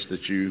suggest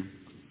that you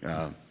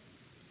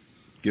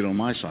get on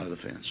my side of the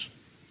fence.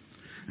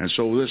 And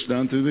so this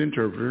done through the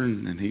interpreter,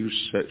 and he was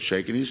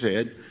shaking his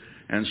head.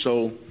 And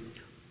so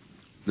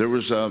there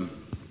was a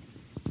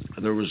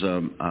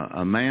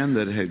man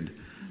that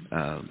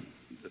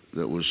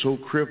was so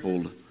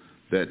crippled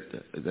that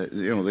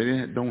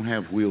they don't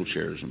have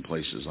wheelchairs in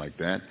places like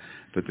that.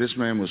 But this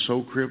man was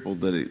so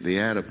crippled that they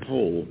had a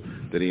pole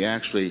that he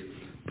actually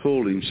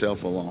pulled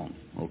himself along.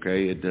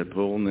 Okay, he'd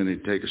pull, and then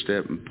he'd take a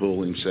step and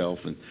pull himself.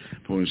 And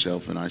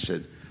I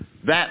said,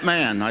 that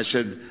man, I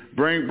said,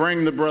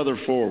 bring the brother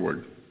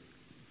forward.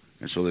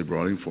 And so they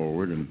brought him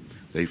forward, and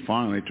they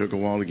finally took a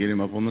while to get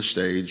him up on the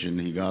stage, and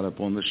he got up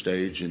on the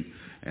stage,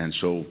 and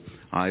so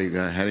I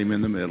had him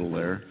in the middle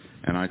there,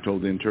 and I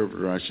told the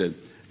interpreter, I said,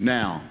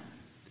 now,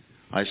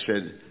 I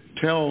said,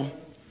 tell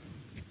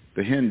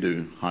the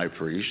Hindu high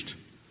priest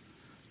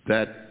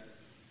that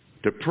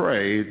to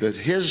pray that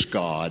his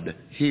God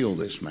heal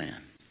this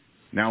man.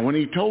 Now, when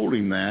he told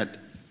him that,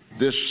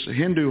 this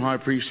Hindu high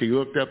priest, he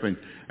looked up,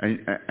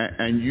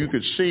 and you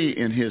could see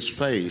in his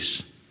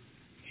face,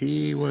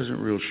 he wasn't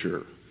real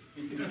sure.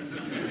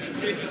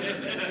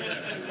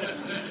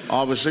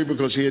 Obviously,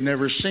 because he had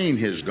never seen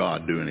his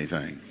God do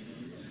anything.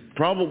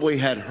 Probably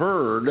had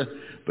heard,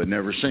 but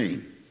never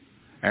seen.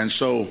 And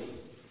so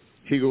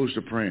he goes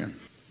to praying.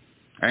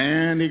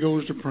 And he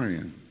goes to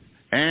praying.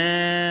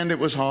 And it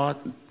was hot,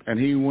 and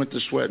he went to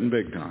sweating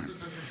big time.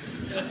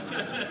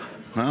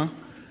 Huh?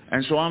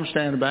 And so I'm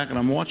standing back, and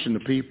I'm watching the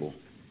people.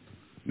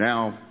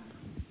 Now,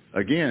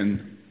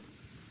 again,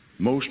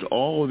 most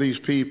all of these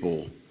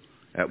people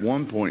at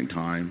one point in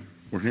time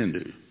were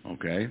Hindu,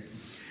 okay?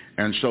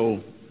 And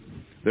so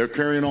they're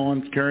carrying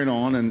on,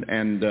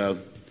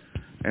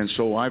 and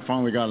so I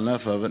finally got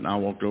enough of it, and I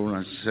walked over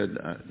and I said,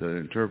 the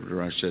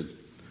interpreter, I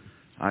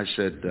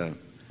said,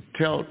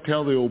 tell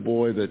the old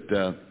boy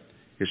that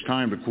it's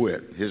time to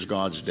quit. His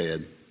God's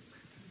dead.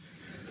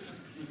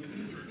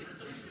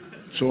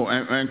 So,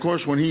 and of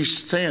course, when he's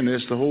saying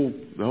this, the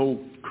whole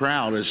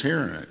crowd is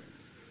hearing it.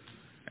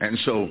 And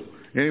so,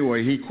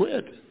 anyway, he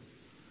quit.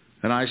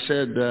 And I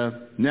said,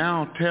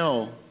 now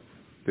tell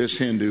this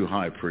Hindu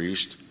high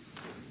priest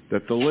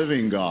that the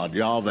living God,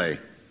 Yahweh,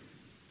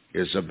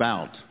 is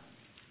about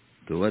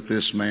to let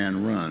this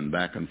man run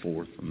back and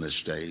forth on this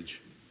stage.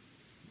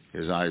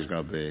 His eyes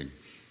got big.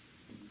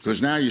 Because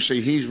now you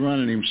see he's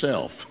running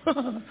himself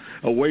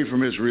away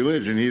from his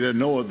religion. He doesn't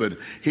know it, but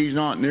he's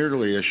not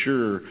nearly as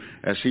sure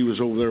as he was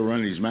over there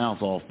running his mouth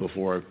off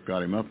before I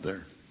got him up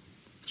there.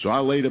 So I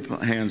laid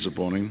hands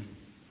upon him,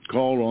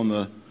 called on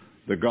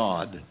the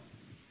God,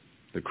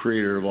 the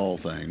creator of all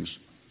things.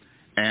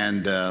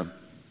 And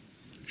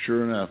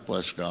sure enough,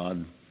 bless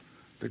God,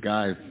 the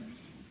guy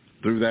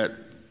threw that,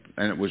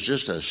 and it was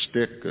just a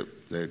stick that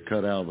they had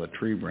cut out of a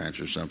tree branch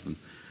or something,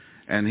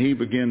 and he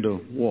began to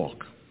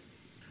walk.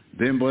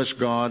 Then, bless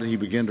God, he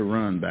began to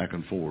run back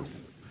and forth.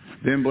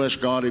 Then, bless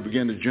God, he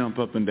began to jump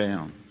up and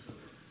down.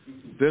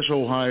 This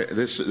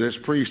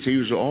priest, he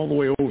was all the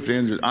way over to the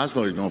end. I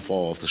thought he was going to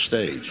fall off the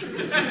stage.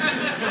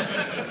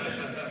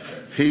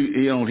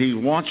 He's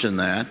watching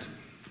that.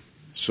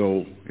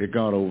 So it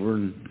got over,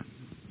 and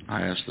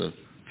I asked the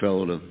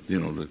fellow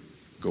to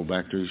go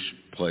back to his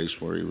place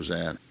where he was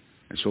at.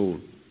 And so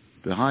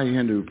the high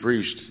Hindu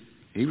priest,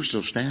 he was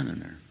still standing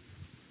there.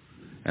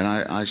 And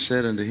I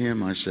said unto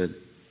him, I said,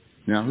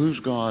 now whose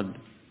God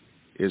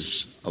is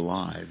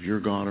alive, your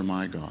God or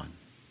my God?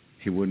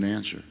 He wouldn't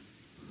answer.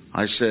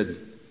 I said,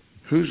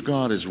 whose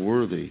God is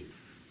worthy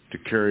to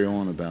carry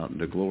on about and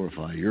to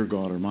glorify, your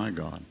God or my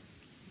God?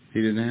 He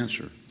didn't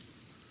answer.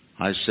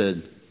 I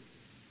said,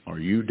 are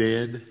you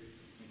dead?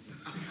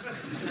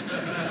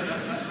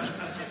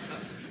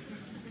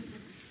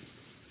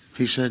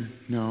 He said,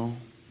 no.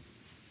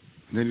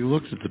 And then he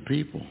looked at the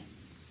people.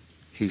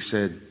 He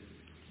said,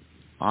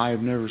 I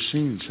have never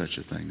seen such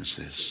a thing as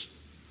this.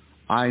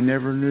 I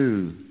never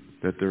knew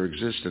that there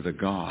existed a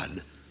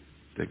God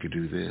that could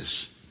do this.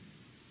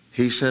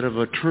 He said, of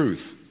a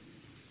truth,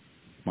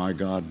 my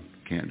God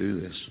can't do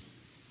this.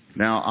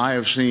 Now, I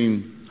have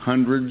seen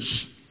hundreds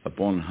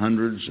upon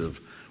hundreds of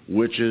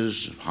witches,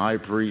 high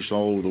priests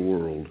all over the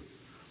world,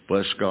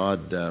 bless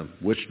God,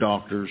 witch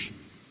doctors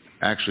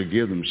actually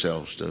give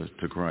themselves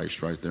to Christ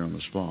right there on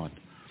the spot.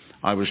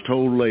 I was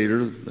told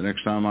later, the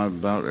next time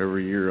about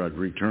every year I'd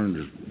return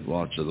to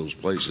lots of those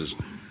places,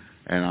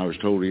 and I was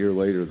told a year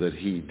later that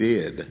he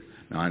did.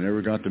 Now, I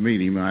never got to meet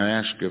him. I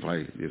asked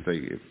if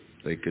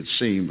they could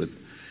see him, but,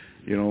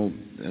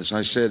 as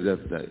I said,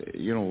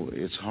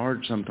 it's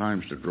hard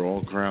sometimes to draw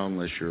a crowd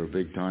unless you're a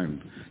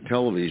big-time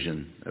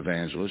television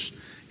evangelist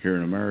here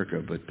in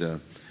America, but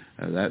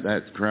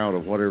that crowd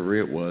of whatever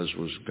it was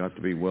got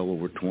to be well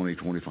over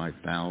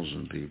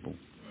 25,000 people,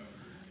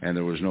 and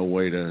there was no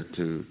way to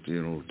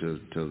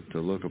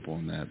look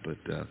upon that. But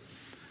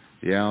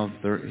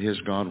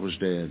his God was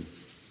dead.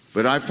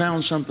 But I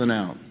found something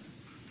out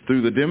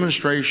through the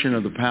demonstration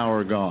of the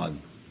power of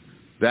God.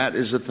 That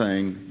is the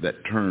thing that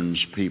turns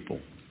people.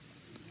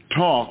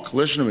 Talk,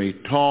 listen to me.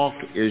 Talk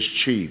is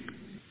cheap,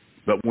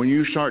 but when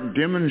you start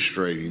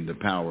demonstrating the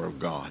power of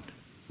God,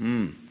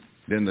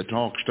 then the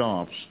talk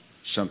stops.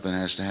 Something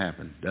has to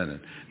happen, doesn't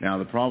it? Now,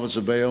 the prophets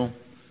of Baal,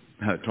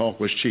 talk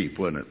was cheap,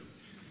 wasn't it?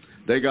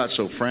 They got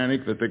so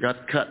frantic that they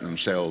got cutting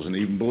themselves and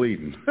even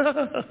bleeding.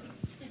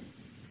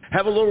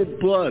 Have a little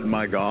blood,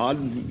 my God.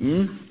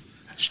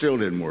 Still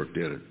didn't work,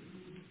 did it?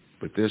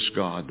 But this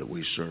God that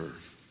we serve,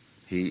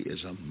 He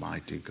is a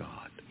mighty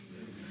God.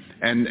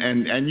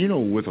 And you know,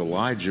 with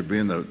Elijah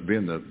being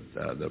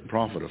the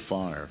prophet of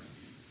fire,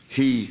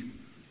 he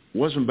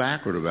wasn't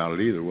backward about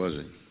it either, was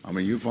he? I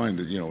mean, you find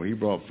that, you know, he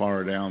brought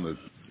fire down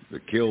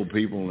that killed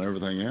people and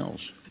everything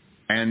else.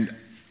 And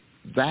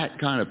that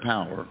kind of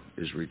power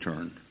is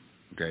returned,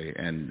 okay?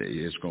 And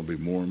it's going to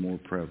be more and more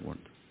prevalent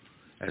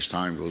as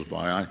time goes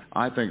by.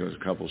 I think it was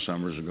a couple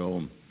summers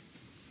ago.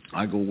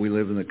 We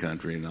live in the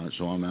country, and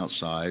so I'm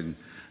outside,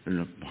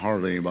 and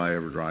hardly anybody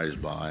ever drives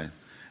by.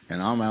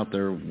 And I'm out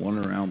there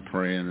wandering around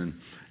praying,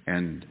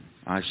 and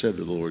I said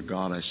to the Lord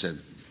God, I said,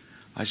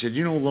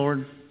 you know,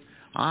 Lord,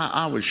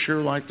 I would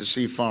sure like to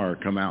see fire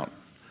come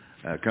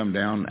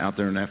down out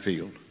there in that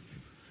field.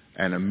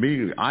 And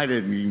immediately, I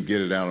didn't even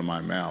get it out of my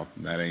mouth,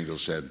 and that angel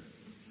said,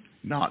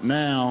 not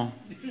now.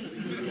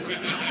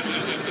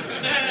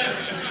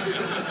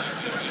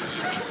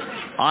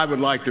 I would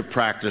like to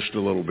practice a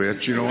little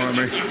bit, you know what I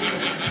mean?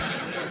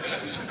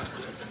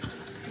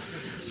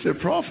 I said,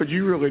 prophet,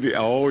 you really do?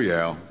 Oh,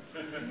 yeah.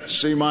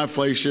 See, my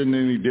place isn't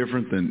any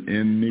different than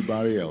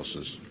anybody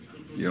else's.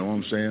 You know what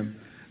I'm saying?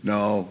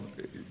 No,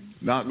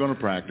 not going to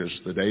practice.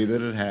 The day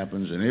that it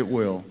happens, and it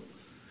will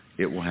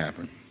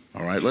happen.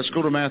 All right, let's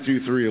go to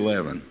Matthew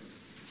 3:11.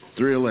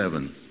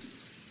 3:11. It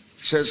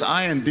says,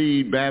 I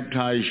indeed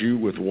baptize you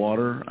with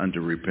water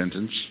unto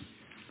repentance,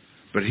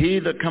 but he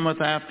that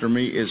cometh after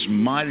me is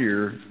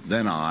mightier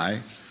than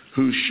I,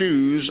 whose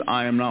shoes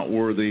I am not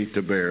worthy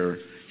to bear.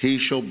 He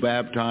shall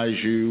baptize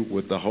you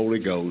with the Holy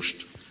Ghost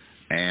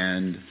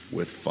and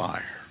with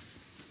fire.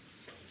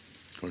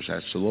 Of course,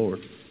 that's the Lord.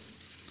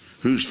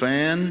 Whose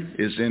fan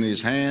is in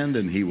his hand,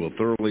 and he will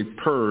thoroughly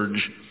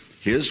purge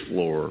his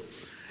floor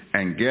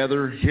and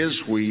gather his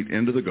wheat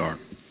into the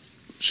garden.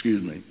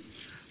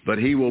 But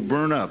he will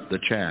burn up the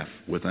chaff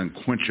with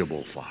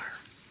unquenchable fire.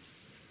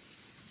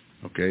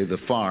 Okay, the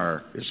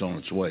fire is on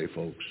its way,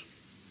 folks.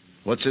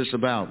 What's this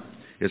about?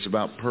 It's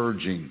about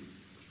purging.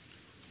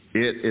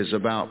 It is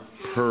about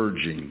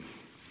purging.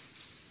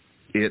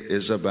 It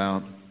is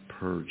about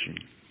purging.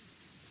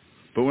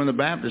 But when the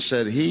Baptist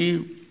said,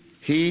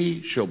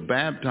 he shall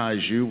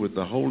baptize you with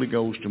the Holy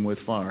Ghost and with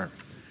fire.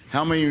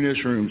 How many in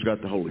this room's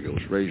got the Holy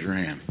Ghost? Raise your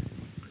hand.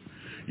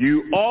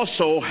 You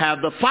also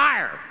have the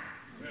fire.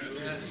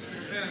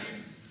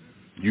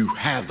 You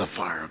have the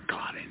fire of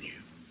God in you.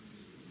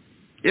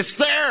 It's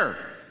there.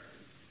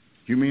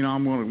 You mean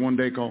I'm going to one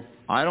day call?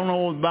 I don't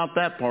know about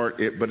that part,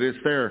 but it's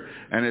there.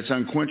 And it's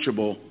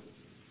unquenchable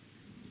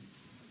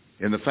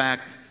in the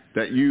fact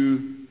that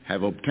you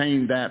have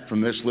obtained that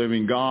from this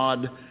living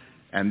God,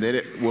 and that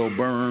it will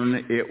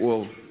burn, it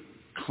will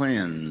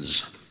cleanse.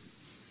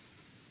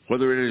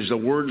 Whether it is the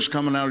words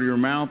coming out of your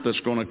mouth that's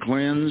going to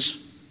cleanse,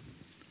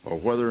 or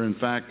whether in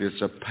fact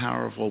it's a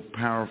powerful,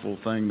 powerful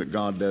thing that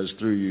God does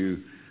through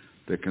you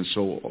that can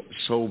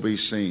so be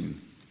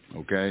seen.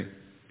 Okay?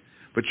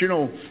 But you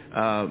know,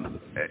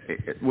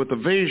 with the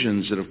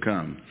visions that have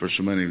come for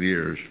so many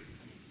years,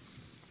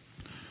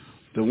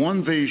 the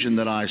one vision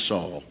that I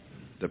saw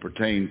that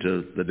pertained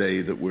to the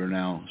day that we're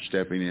now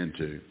stepping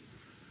into,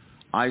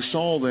 I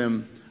saw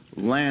them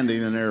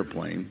landing an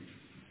airplane,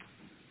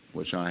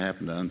 which I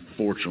happen to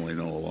unfortunately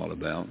know a lot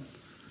about.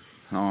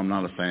 No, I'm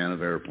not a fan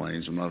of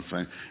airplanes. I'm not a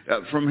fan.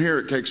 From here,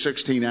 it takes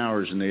 16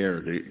 hours in the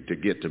air to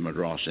get to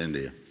Madras,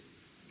 India.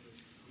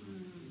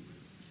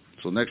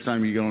 So next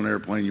time you get on an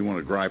airplane, you want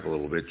to gripe a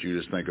little bit, you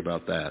just think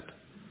about that.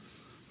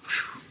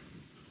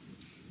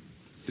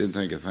 Didn't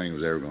think a thing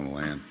was ever going to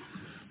land.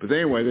 But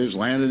anyway, they was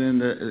landed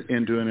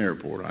into an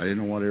airport. I didn't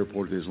know what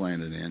airport they was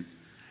landed in.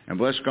 And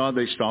bless God,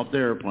 they stopped the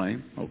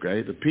airplane.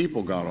 Okay, the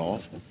people got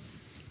off.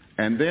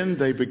 And then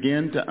they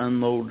began to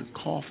unload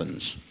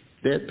coffins,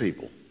 dead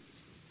people.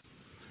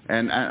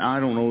 And I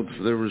don't know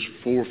if there was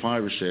 4 or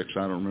 5 or 6.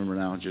 I don't remember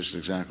now just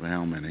exactly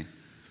how many.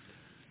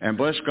 And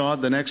bless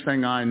God, the next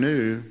thing I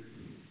knew,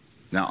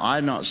 now I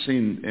had not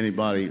seen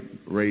anybody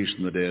raised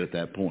from the dead at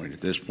that point.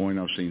 At this point,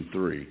 I've seen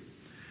 3.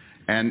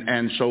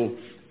 And so,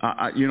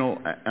 you know,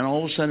 and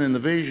all of a sudden in the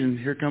vision,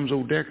 here comes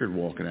old Deckard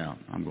walking out.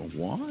 I'm going,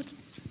 what?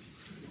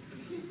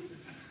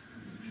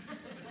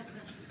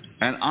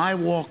 And I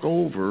walk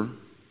over,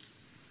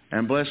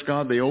 and bless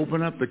God, they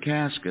open up the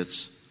caskets.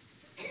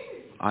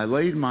 I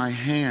laid my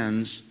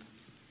hands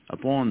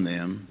upon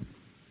them,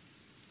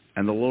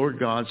 and the Lord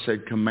God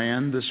said,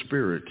 command the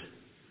Spirit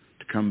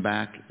to come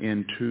back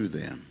into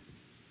them.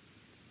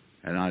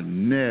 And I'd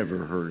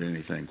never heard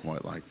anything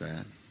quite like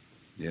that,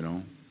 you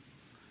know.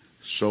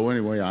 So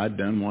anyway, I'd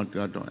done what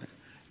God done.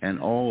 And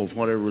all of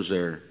whatever was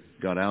there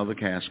got out of the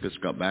caskets,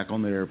 got back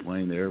on the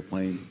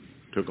airplane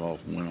took off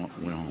and went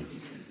home.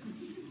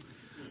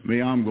 Me,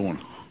 I'm going,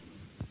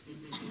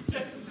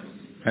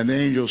 and the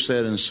angel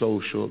said, and so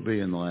shall it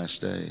be in the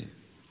last day.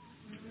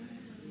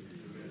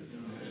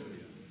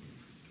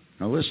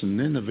 Now listen,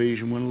 then the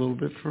vision went a little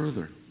bit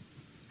further.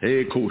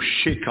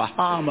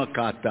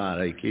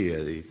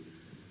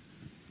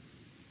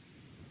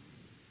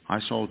 I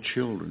saw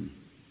children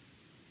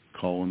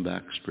calling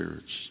back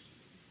spirits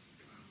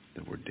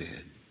that were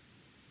dead,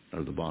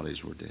 or the bodies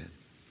were dead.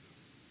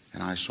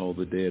 And I saw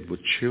the dead with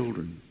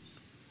children,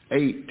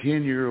 8,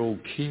 10-year-old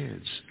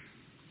kids,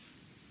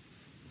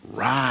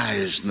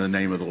 rise in the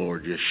name of the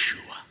Lord Yeshua.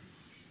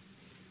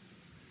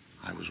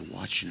 I was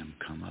watching them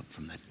come up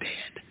from the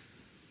dead.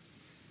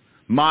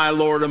 My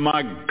Lord and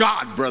my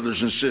God, brothers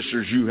and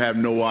sisters, you have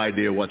no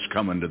idea what's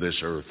coming to this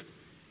earth.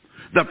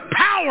 The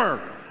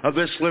power of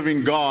this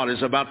living God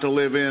is about to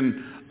live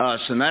in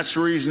us. And that's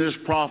the reason this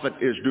prophet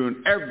is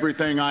doing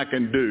everything I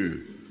can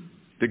do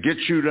to get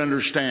you to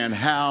understand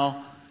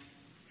how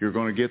you're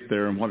going to get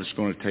there and what it's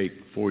going to take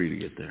for you to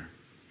get there.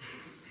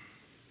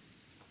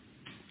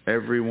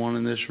 Everyone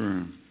in this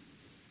room,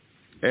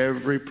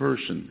 every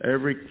person,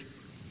 every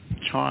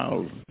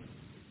child,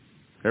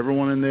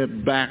 everyone in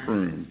that back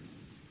room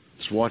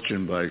that's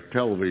watching by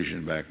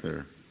television back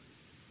there,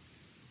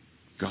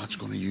 God's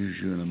going to use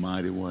you in a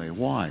mighty way.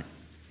 Why?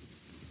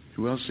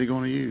 Who else is he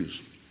going to use?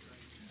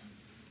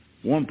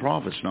 One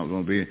prophet's not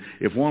going to be.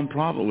 If one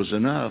prophet was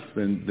enough,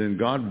 then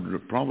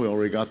God probably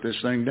already got this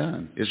thing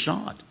done. It's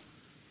not.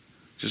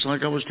 Just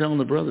like I was telling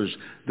the brothers,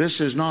 this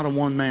is not a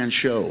one-man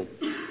show.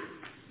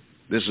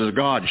 This is a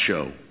God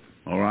show,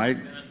 all right?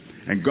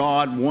 And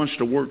God wants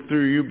to work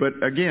through you,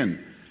 but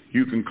again,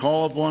 you can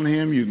call upon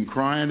him, you can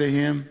cry unto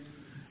him,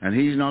 and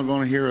he's not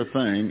going to hear a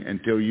thing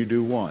until you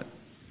do what?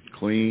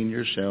 Clean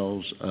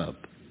yourselves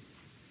up.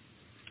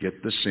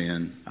 Get the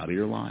sin out of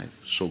your life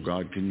so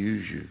God can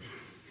use you.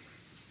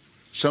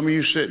 Some of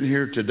you sitting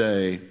here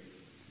today,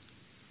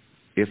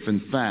 if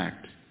in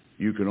fact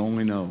you could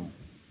only know.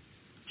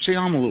 See,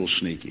 I'm a little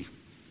sneaky,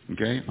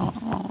 okay?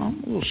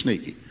 I'm a little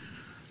sneaky.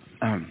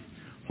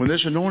 When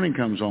this anointing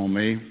comes on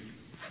me,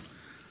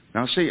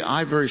 now see,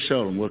 I very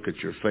seldom look at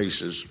your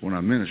faces when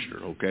I minister,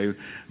 okay?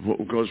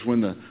 Because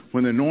when the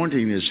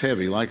anointing is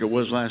heavy, like it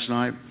was last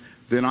night,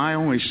 then I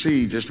only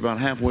see just about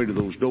halfway to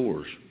those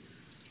doors.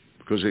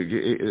 Because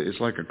it's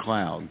like a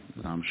cloud.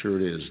 I'm sure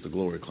it is, the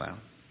glory cloud.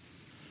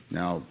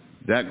 Now,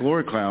 that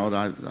glory cloud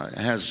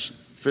has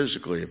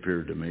physically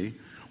appeared to me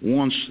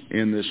once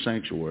in this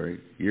sanctuary,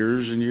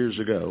 years and years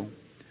ago.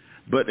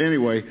 But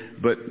anyway,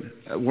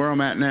 where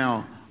I'm at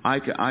now,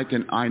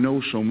 I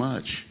know so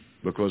much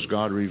because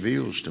God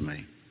reveals to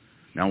me.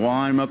 Now,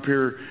 while I'm up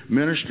here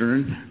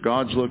ministering,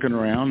 God's looking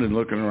around,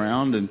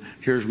 and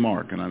here's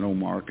Mark, and I know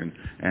Mark,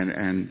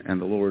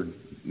 and the Lord,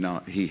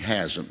 now, he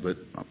hasn't, but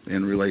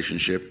in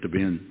relationship to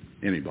being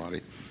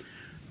anybody,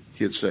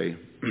 he'd say,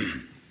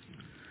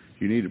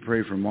 you need to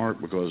pray for Mark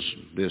because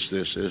this,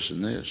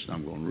 and this. And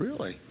I'm going,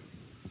 really?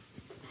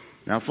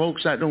 Now,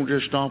 folks, that don't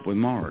just stop with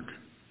Mark.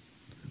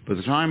 By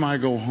the time I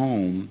go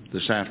home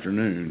this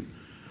afternoon,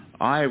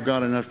 I have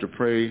got enough to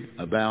pray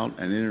about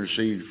and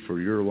intercede for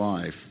your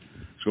life.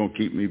 It's going to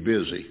keep me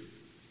busy.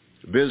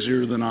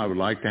 Busier than I would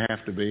like to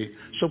have to be.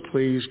 So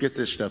please get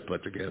this stuff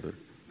put together.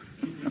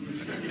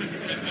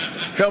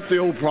 Help the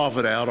old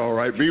prophet out, all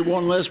right? Be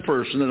one less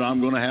person that I'm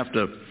going to have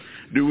to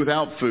do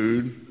without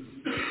food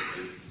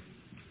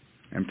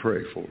and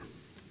pray for,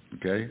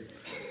 okay?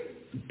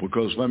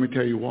 Because let me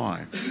tell you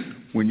why.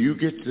 When you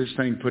get this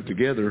thing put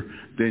together,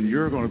 then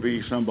you're going to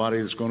be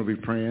somebody that's going to be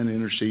praying,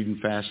 interceding,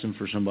 fasting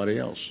for somebody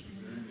else.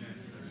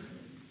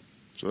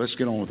 So let's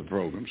get on with the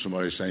program.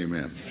 Somebody say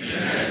amen.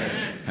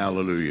 Amen.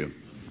 Hallelujah.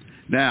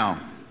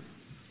 Now,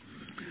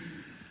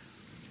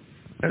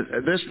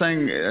 this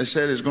thing, I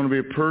said, is going to be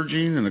a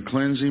purging and a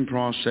cleansing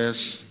process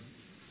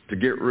to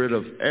get rid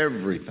of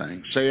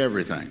everything. Say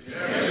everything.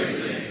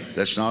 Everything.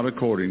 That's not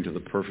according to the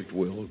perfect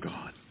will of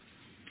God.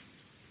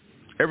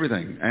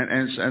 Everything.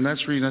 And that's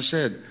the reason I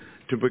said,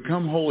 to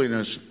become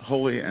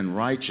holy and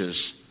righteous,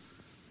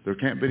 there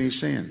can't be any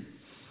sin.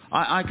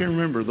 I can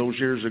remember those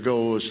years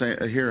ago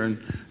hearing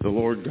the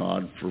Lord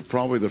God, for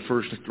probably the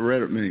first,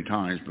 read it many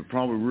times, but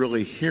probably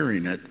really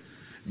hearing it,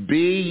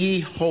 be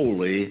ye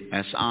holy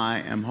as I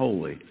am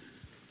holy.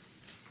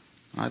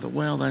 I thought,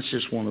 well, that's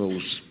just one of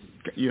those,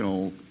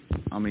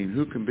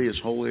 who can be as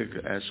holy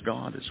as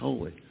God is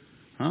holy?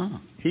 Huh?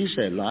 He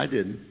said it, I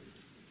didn't.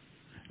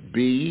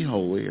 Be ye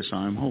holy as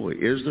I am holy.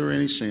 Is there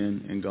any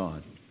sin in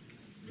God?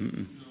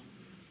 Mm-mm.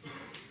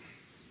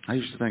 I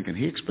used to think, and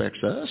he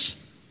expects us?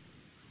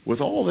 With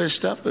all this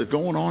stuff that's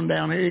going on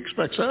down here, he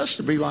expects us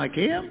to be like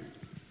him?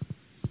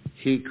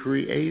 He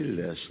created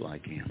us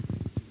like him.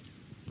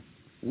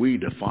 We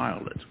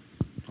defiled it.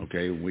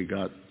 Okay, we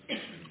got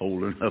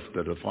old enough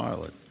to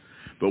defile it.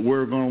 But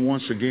we're going to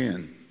once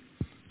again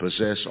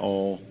possess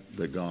all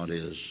that God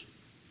is.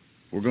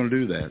 We're going to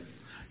do that.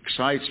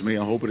 Excites me.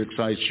 I hope it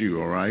excites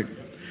you, all right?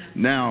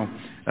 Now,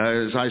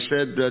 as I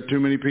said, too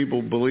many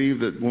people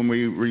believe that when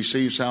we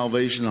receive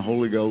salvation, the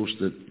Holy Ghost,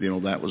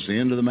 that was the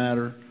end of the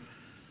matter.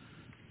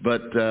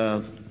 But,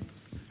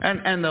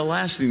 and the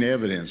lasting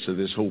evidence of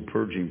this whole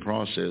purging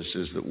process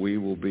is that we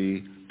will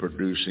be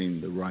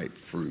producing the right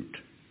fruit.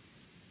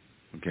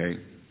 Okay?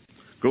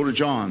 Go to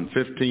John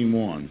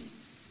 15:1.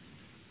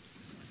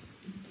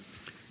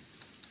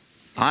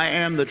 I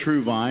am the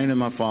true vine, and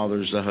my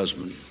Father is the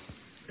husband.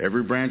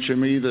 Every branch of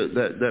me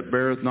that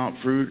beareth not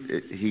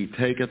fruit, he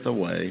taketh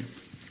away.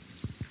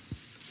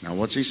 Now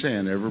what's he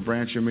saying? Every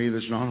branch of me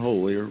that's not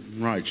holy or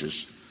righteous,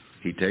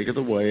 he taketh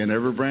away, and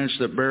every branch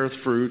that beareth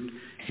fruit,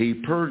 he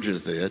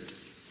purgeth it,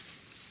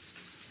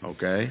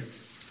 okay,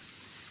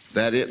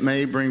 that it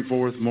may bring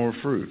forth more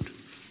fruit.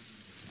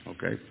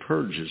 Okay,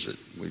 purges it.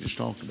 We just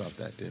talked about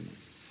that, didn't we?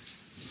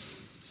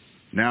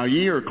 Now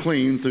ye are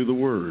clean through the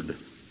word,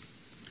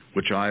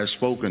 which I have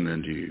spoken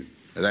unto you.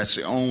 That's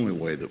the only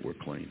way that we're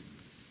clean.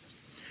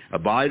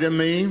 Abide in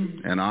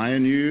me, and I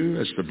in you,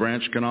 as the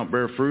branch cannot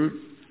bear fruit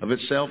of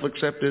itself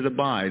except it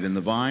abide in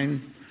the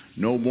vine.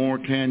 No more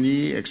can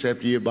ye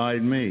except ye abide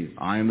in me.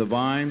 I am the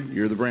vine,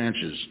 you're the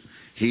branches.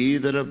 He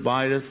that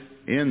abideth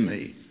in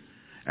me.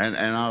 And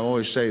I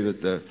always say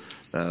that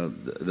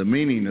the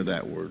meaning of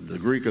that word, the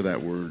Greek of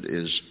that word,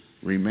 is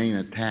remain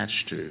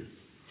attached to.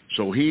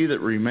 So he that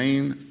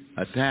remain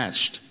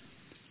attached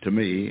to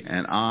me,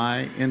 and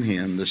I in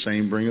him, the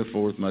same bringeth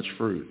forth much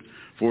fruit.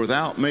 For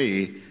without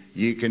me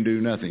ye can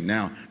do nothing.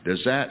 Now,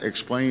 does that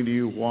explain to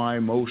you why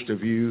most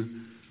of you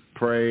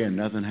pray and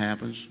nothing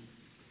happens?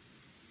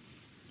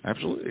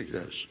 Absolutely it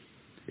does.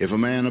 If a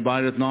man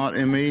abideth not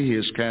in me, he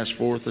is cast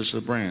forth as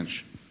a branch,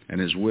 and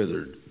is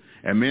withered.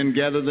 And men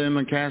gather them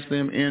and cast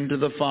them into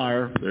the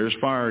fire. There's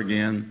fire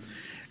again.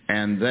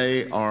 And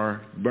they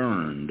are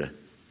burned.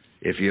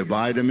 If ye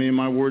abide in me, and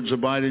my words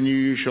abide in you,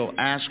 you shall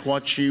ask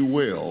what ye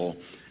will,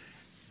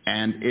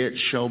 and it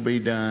shall be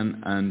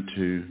done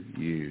unto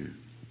you.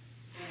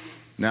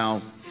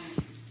 Now,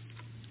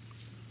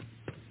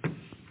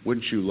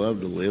 wouldn't you love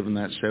to live in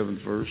that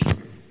 7th verse?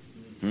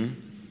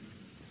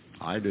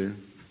 I do.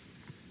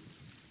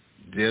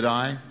 Did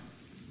I?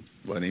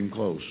 Wasn't even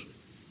close.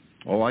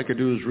 All I could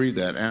do is read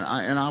that.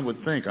 And I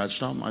would think, I'd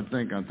stop and I'd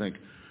think,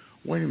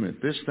 wait a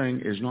minute, this thing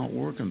is not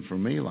working for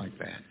me like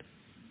that.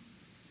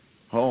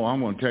 Oh, I'm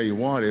going to tell you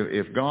what,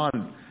 if God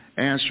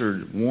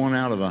answered 1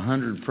 out of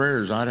 100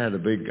 prayers, I'd had a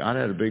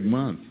big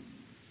month.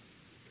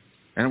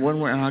 And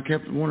I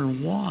kept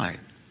wondering why.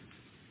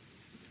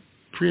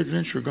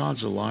 Pre-adventure,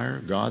 God's a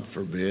liar. God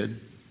forbid.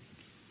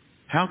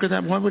 How could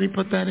that? Why would he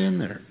put that in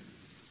there?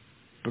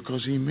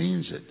 Because he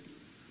means it.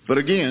 But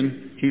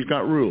again, he's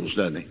got rules,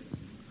 doesn't he?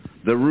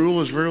 The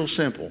rule is real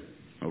simple,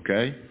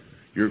 okay?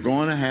 You're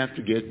going to have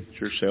to get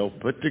yourself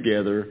put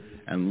together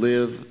and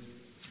live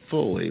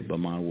fully by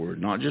my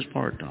word, not just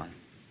part-time.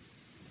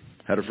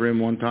 Had a friend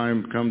one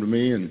time come to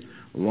me, and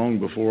long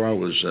before I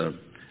was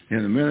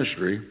in the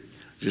ministry,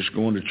 just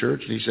going to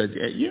church, and he said,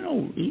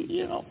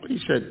 he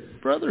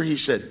said, brother, he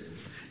said,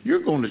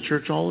 you're going to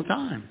church all the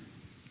time.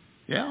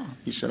 Yeah.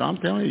 He said, I'm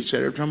telling you, he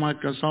said, every time I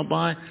stop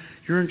by,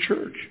 you're in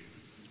church.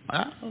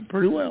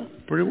 Pretty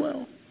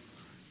well.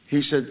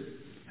 He said,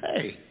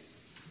 hey,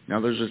 now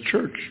there's a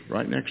church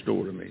right next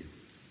door to me,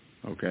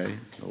 okay?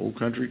 The old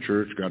country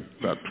church, got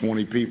about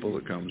 20 people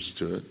that comes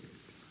to it.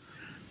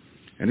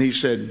 And he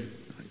said,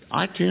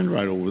 I attend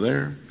right over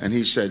there. And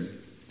he said,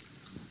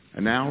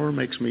 an hour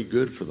makes me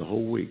good for the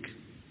whole week.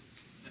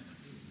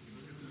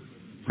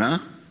 Huh?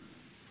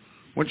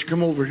 Once you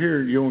come over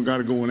here, you only got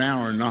to go an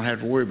hour and not have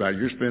to worry about it.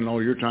 You're spending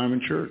all your time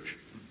in church.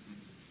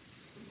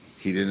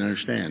 He didn't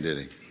understand, did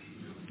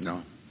he?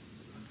 No.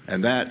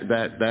 And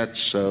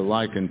that's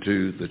likened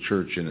to the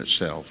church in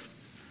itself.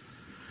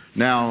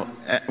 Now,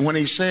 when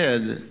he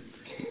said,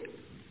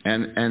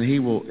 and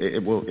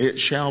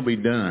it shall be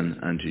done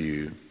unto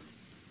you.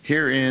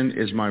 Herein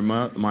is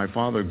my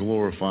Father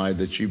glorified,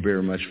 that you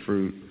bear much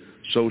fruit.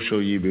 So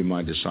shall ye be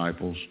my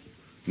disciples.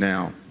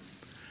 Now,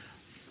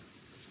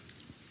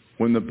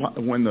 when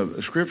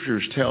the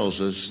Scriptures tells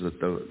us that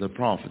the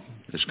prophet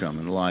is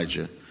coming,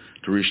 Elijah,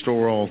 to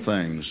restore all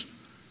things,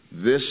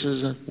 this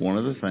is one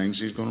of the things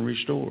he's going to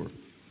restore.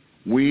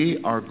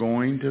 We are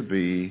going to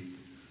be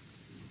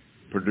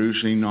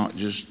producing not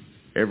just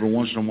every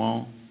once in a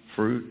while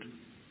fruit,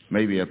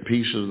 maybe a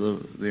piece of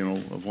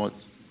of what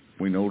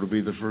we know to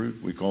be the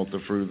fruit. We call it the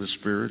fruit of the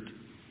Spirit.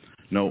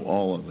 No,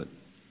 all of it.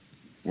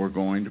 We're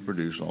going to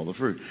produce all the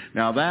fruit.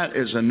 Now that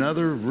is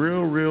another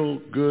real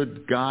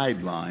good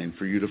guideline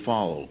for you to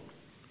follow.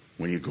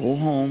 When you go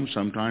home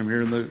sometime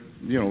here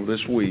in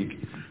this week,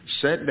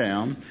 sit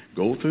down,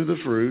 go through the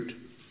fruit.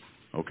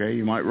 Okay,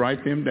 you might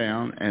write them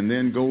down and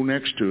then go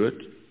next to it,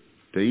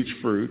 to each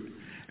fruit,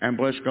 and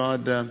bless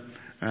God.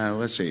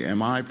 Let's see,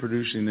 am I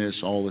producing this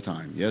all the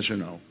time? Yes or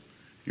no?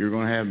 You're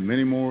going to have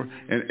many more.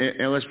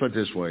 And let's put it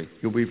this way.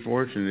 You'll be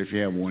fortunate if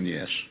you have one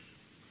yes.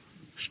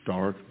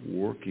 Start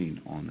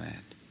working on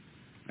that.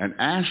 And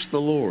ask the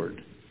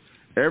Lord,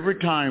 every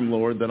time,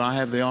 Lord, that I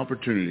have the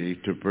opportunity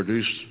to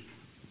produce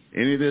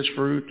any of this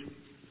fruit,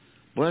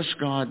 bless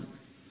God,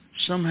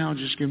 somehow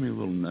just give me a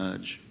little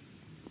nudge.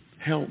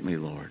 Help me,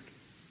 Lord,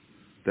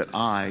 that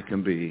I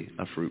can be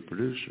a fruit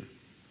producer.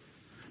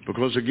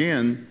 Because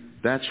again,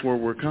 that's where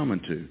we're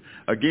coming to.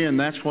 Again,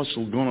 that's what's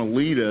going to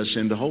lead us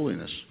into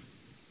holiness.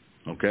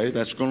 Okay,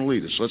 that's going to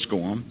lead us. Let's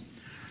go on.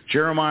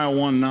 Jeremiah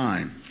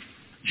 1:9.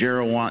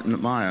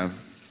 Jeremiah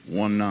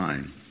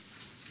 1:9.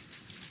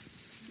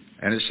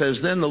 And it says,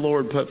 then the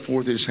Lord put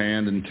forth his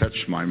hand and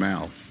touched my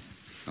mouth.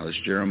 Now this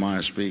is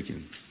Jeremiah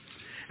speaking.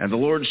 And the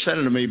Lord said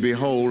unto me,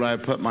 behold, I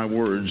have put my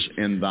words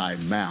in thy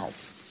mouth.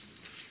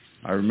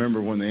 I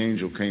remember when the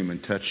angel came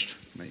and touched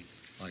me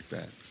like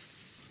that.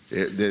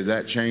 Did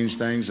that change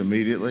things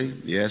immediately?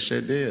 Yes,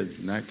 it did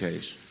in that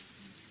case.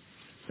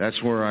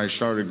 That's where I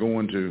started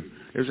going to.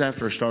 It was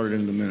after I started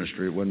in the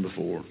ministry. It wasn't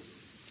before.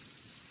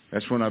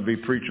 That's when I'd be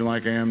preaching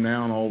like I am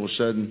now, and all of a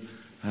sudden,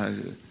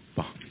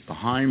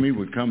 behind me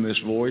would come this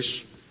voice.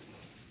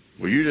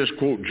 Well, you just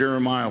quote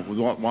Jeremiah with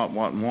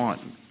what.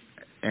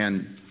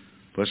 And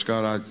bless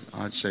God,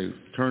 I'd say,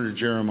 turn to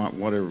Jeremiah,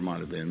 whatever it might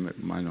have been.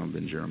 It might not have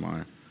been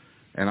Jeremiah.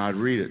 And I'd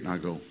read it, and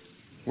I'd go,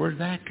 where'd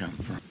that come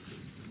from?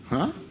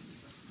 Huh?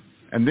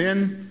 And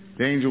then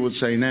the angel would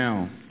say,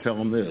 now, tell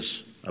them this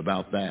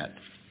about that.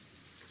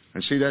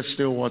 And see, that's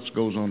still what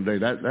goes on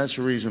today. That's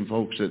the reason,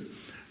 folks, that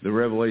the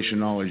revelation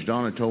knowledge,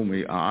 Donna told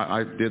me,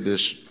 I did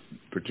this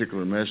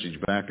particular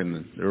message back in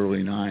the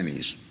early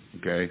 90s,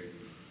 okay?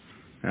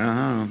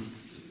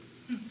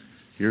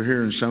 You're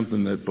hearing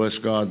something that, bless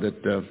God,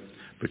 that,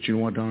 but you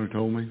know what Donna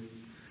told me?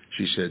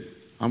 She said,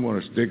 I'm going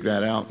to dig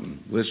that out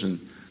and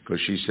listen, because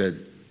she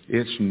said,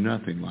 it's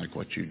nothing like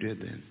what you did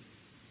then.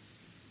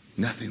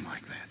 Nothing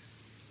like that.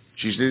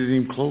 She said, it isn't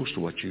even close to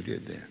what you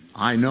did then.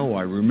 I know,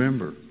 I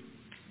remember.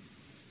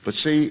 But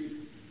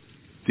see,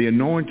 the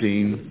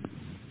anointing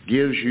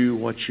gives you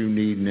what you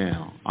need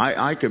now.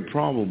 I could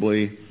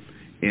probably,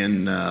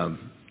 on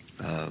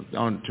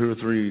 2 or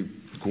 3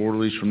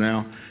 quarterlies from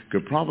now,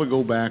 could probably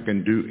go back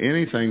and do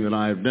anything that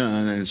I've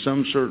done, and at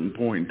some certain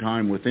point in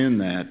time within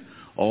that,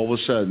 all of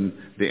a sudden,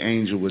 the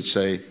angel would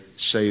say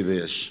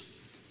this,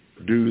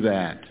 do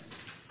that,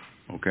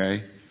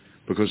 okay?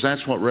 Because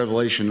that's what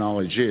revelation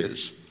knowledge is.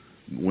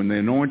 When the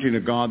anointing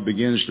of God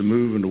begins to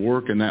move and to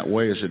work in that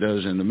way as it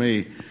does into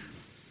me,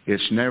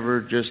 it's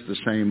never just the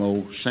same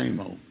old, same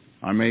old.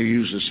 I may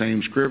use the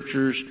same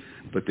scriptures,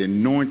 but the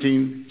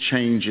anointing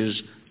changes.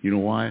 You know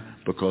why?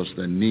 Because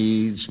the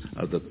needs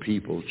of the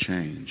people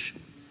change.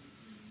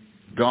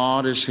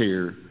 God is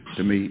here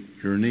to meet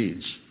your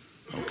needs,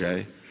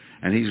 okay?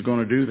 And he's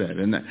going to do that.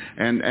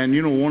 And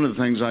you know, one of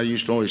the things I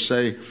used to always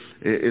say,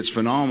 it's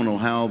phenomenal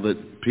how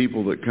that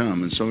people that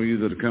come, and some of you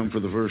that have come for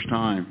the first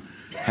time,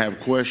 have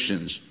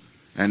questions.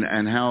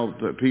 And how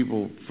the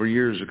people for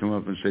years have come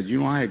up and said, you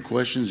know, I had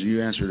questions and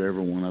you answered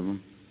every one of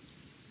them.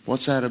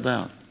 What's that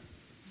about?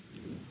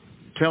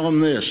 Tell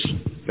them this.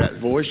 That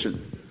voice,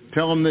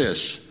 tell them this.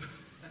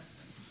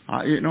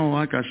 You know,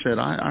 like I said,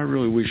 I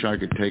really wish I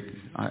could take,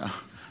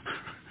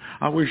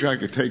 I wish I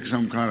could take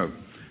some kind of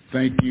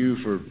thank you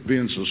for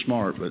being so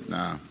smart, but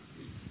nah.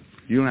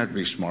 You don't have to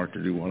be smart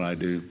to do what I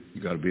do.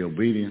 You got to be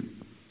obedient.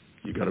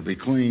 You got to be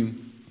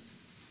clean.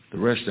 The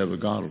rest of it,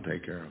 God will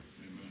take care of.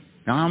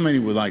 Now, how many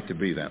would like to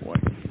be that way?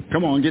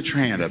 Come on, get your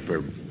hand up there.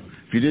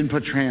 If you didn't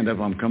put your hand up,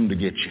 I'm coming to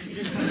get you.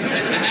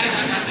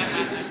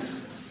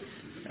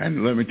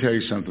 And let me tell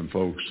you something,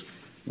 folks.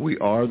 We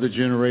are the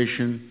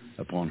generation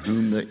upon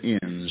whom the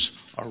ends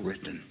are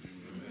written.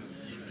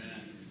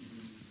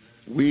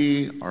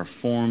 We are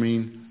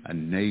forming a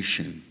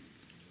nation.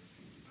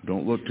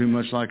 Don't look too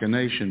much like a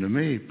nation to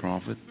me,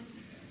 prophet.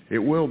 It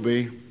will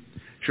be.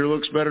 Sure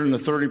looks better than the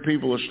 30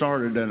 people that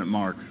started, doesn't it,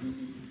 Mark?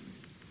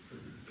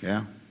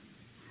 Yeah.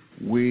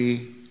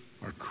 We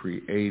are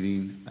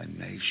creating a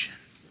nation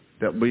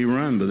that will be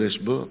run by this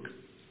book.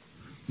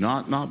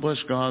 Not bless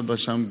God, by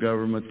some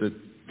government that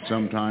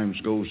sometimes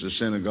goes to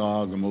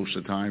synagogue and most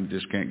of the time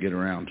just can't get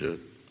around to it.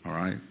 All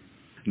right?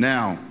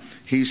 Now,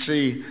 he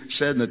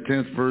said in the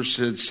 10th verse,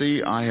 said,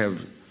 see, I have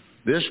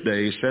this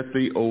day set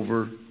thee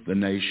over the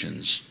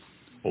nations,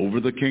 over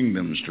the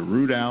kingdoms, to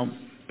root out,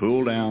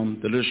 pull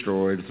down, to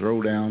destroy, to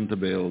throw down, to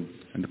build,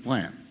 and to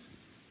plant.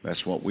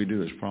 That's what we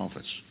do as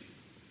prophets.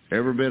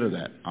 Every bit of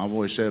that. I've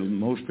always said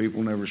most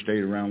people never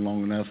stayed around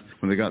long enough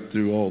when they got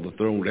through all the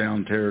throw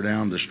down, tear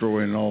down,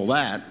 destroy, and all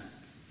that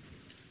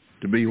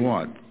to be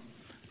what?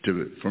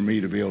 For me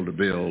to be able to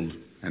build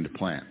and to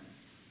plant.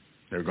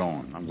 They're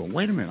gone. I'm going,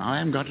 wait a minute, I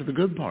haven't got to the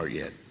good part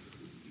yet.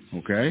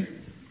 Okay?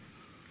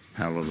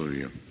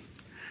 Hallelujah.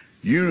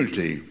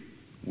 Unity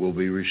will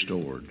be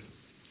restored.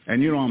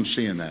 And you know, I'm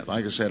seeing that.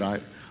 Like I said, I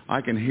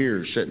can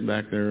hear, sitting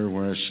back there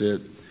where I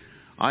sit,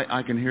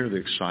 I can hear the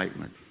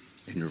excitement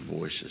in your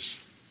voices.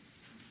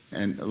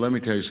 And let me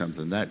tell you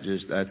something, that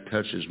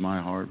touches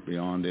my heart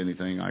beyond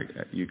anything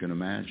you can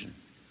imagine.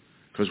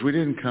 Because we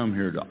didn't come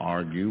here to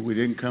argue. We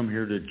didn't come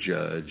here to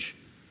judge.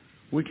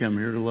 We come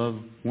here to love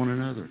one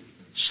another.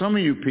 Some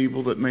of you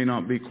people that may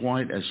not be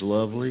quite as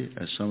lovely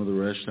as some of the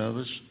rest of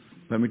us,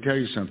 let me tell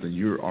you something,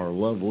 you are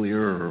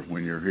lovelier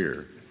when you're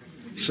here.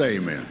 Say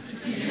amen.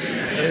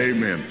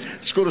 Amen.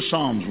 Let's go to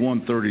Psalms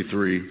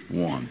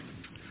 133:1.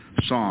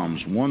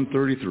 Psalms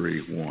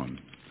 133:1.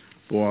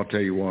 Boy, I'll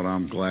tell you what,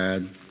 I'm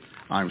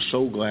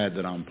so glad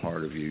that I'm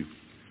part of you.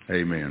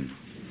 Amen.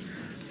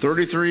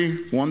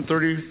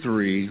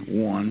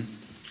 133:1.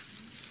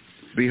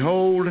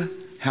 Behold,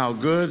 how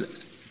good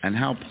and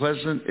how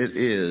pleasant it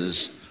is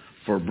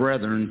for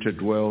brethren to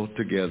dwell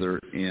together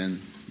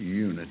in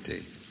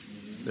unity.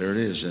 There it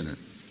is, isn't it?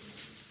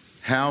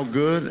 How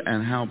good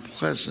and how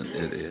pleasant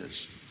it is.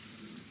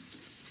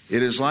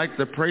 It is like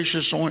the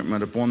precious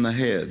ointment upon the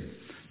head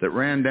that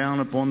ran down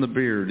upon the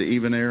beard,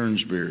 even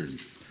Aaron's beard,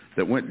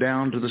 that went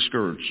down to the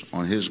skirts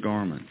on his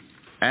garment.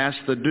 Ask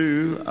the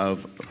dew of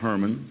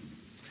Hermon,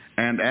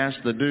 and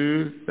ask the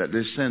dew that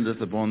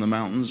descendeth upon the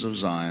mountains of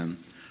Zion,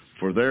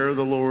 for there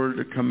the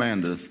Lord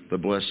commandeth the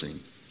blessing,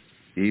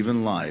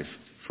 even life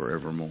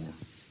forevermore.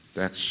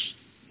 That's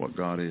what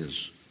God is.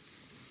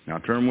 Now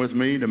turn with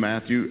me to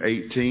Matthew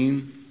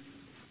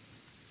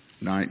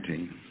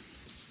 18:19.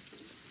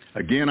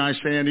 Again I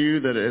say unto you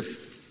that if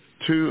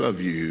two of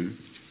you,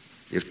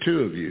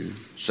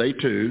 say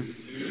two,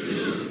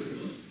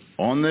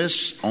 on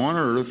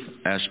earth,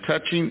 as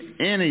touching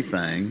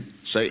anything,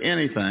 say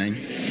anything,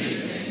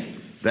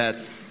 that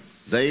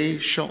they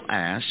shall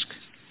ask,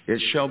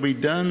 it shall be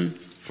done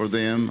for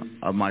them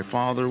of my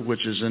Father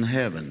which is in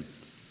heaven.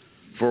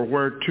 For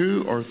where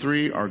two or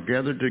three are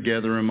gathered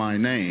together in my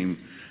name,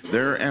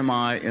 there am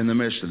I in the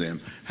midst of them.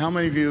 How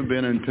many of you have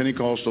been in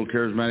Pentecostal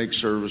charismatic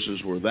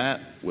services where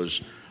that was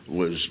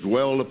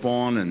dwelled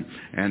upon and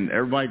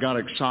everybody got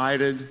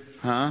excited,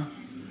 huh?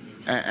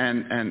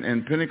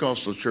 And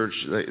Pentecostal church,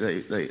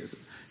 they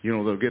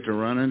they'll get to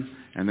running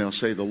and they'll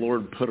say, the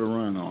Lord put a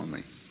run on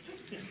me.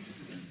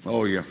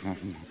 Oh yeah,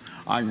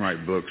 I can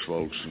write books,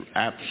 folks,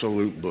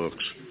 absolute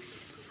books.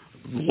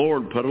 The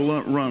Lord put a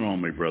run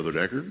on me, Brother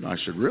Deckard. I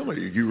said,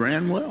 really? You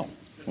ran well,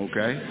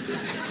 okay?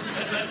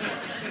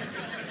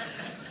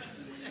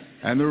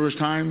 And there was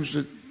times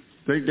that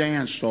they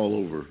danced all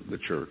over the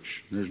church.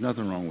 There's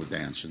nothing wrong with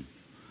dancing.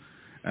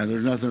 And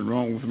there's nothing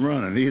wrong with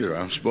running either.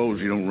 I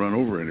suppose you don't run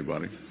over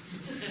anybody.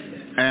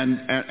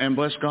 And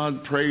bless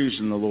God,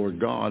 praising the Lord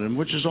God, and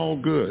which is all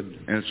good,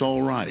 and it's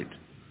all right.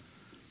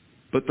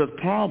 But the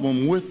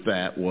problem with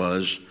that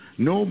was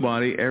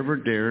nobody ever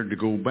dared to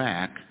go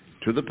back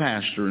to the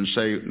pastor and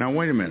say, now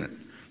wait a minute.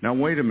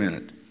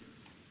 The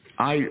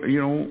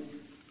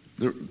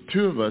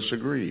two of us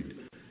agreed.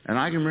 And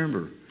I can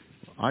remember,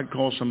 I'd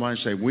call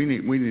somebody and say, we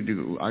need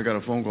to, I got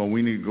a phone call,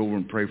 we need to go over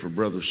and pray for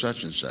brother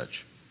such and such.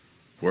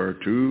 Where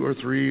two or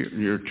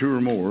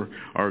more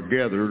are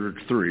gathered, or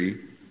three,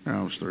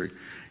 no, it's three,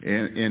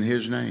 in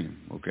his name,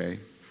 okay?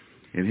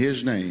 In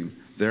his name,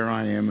 there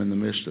I am in the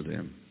midst of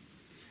them.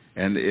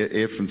 And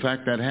if in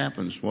fact that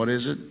happens, what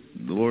is it?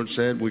 The Lord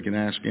said we can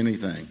ask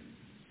anything.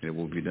 It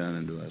will be done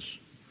unto us.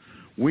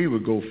 We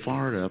would go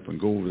fired up and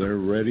go over there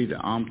ready to,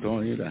 I'm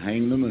telling you, to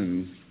hang the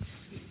moon.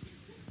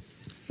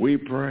 We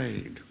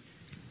prayed.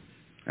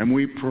 And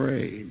we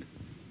prayed.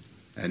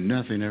 And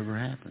nothing ever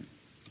happened.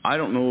 I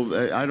don't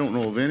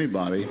know of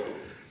anybody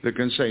that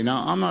can say,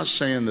 now I'm not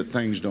saying that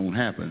things don't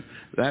happen.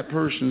 That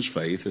person's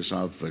faith, as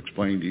I've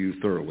explained to you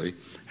thoroughly,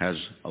 has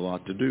a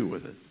lot to do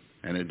with it.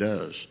 And it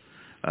does.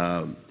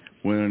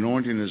 When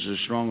anointing is as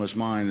strong as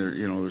mine,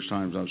 there's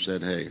times I've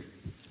said, hey,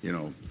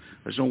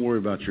 let's don't worry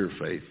about your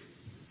faith.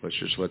 Let's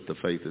just let the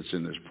faith that's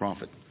in this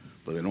prophet,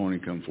 let the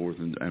anointing come forth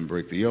and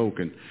break the yoke.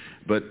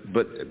 But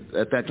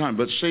at that time,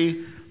 but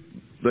see,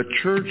 the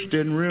church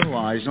didn't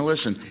realize, now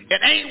listen,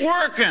 it ain't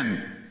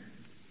working.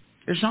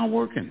 It's not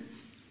working.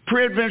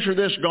 Peradventure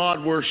this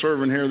God we're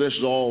serving here, this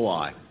is all a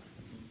lie.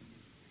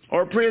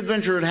 Or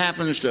peradventure it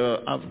happens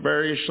to a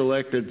very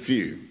selected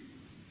few.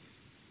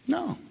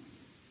 No,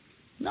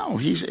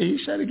 he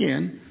said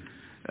again,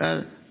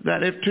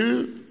 that if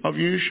two of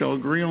you shall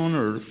agree on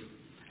earth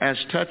as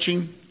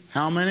touching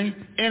how many?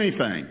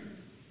 Anything.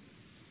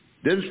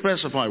 Didn't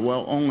specify,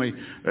 well, only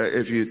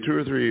if you two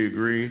or three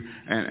agree,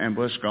 and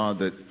bless God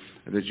that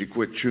you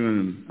quit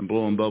chewing and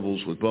blowing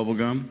bubbles with bubble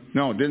gum.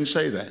 No, it didn't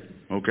say that.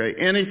 Okay?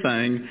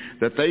 Anything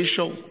that they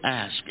shall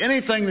ask.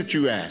 Anything that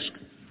you ask.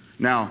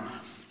 Now,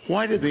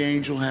 why did the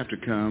angel have to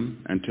come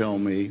and tell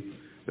me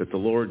that the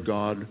Lord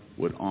God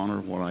would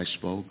honor what I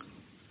spoke?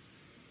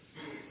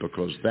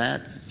 Because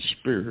that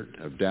spirit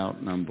of doubt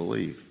and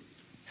unbelief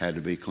had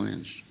to be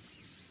cleansed.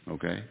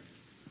 Okay?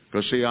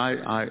 Because see,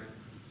 I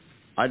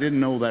didn't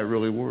know that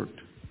really worked.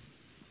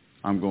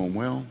 I'm going,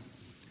 well,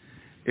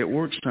 it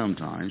works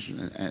sometimes.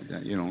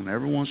 And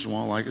every once in a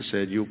while, like I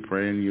said, you'll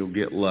pray and you'll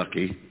get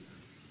lucky.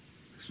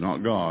 It's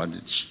not God.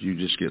 It's you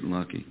just getting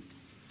lucky.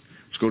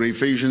 Let's go to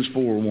Ephesians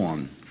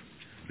 4:1.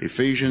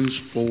 Ephesians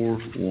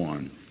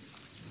 4:1.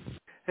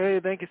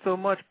 Hey, thank you so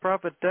much,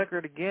 Prophet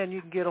Deckard. Again,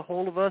 you can get a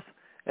hold of us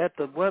at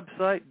the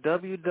website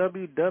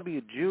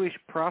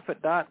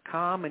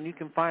www.jewishprophet.com, and you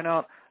can find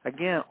out,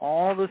 again,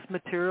 all this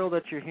material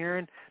that you're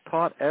hearing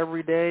taught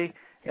every day,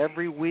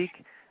 every week.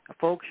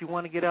 Folks, you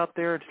want to get out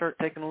there and start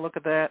taking a look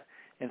at that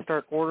and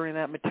start ordering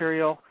that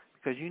material,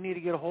 because you need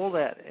to get a hold of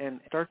that and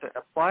start to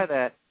apply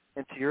that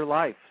into your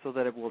life so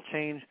that it will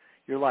change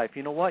your life.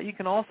 You know what? You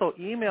can also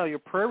email your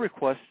prayer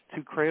requests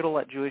to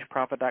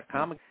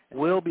cradle@jewishprophet.com.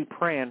 We'll be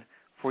praying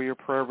for your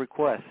prayer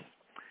requests.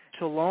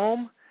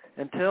 Shalom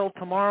until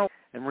tomorrow.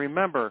 And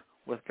remember,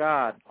 with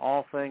God,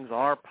 all things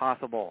are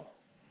possible.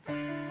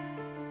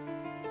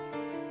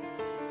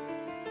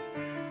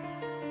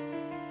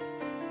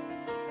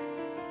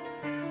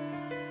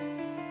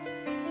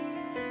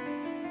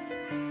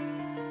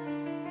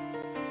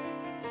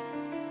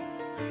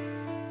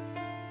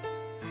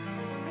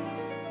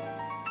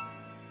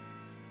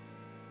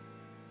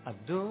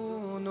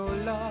 אדון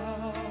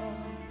עולם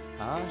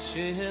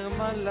אשר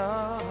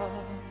מלך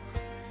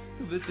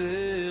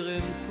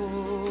בטרם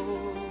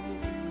כל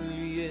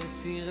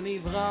יציר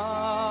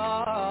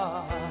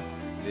נברא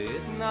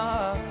ואת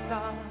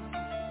נעשה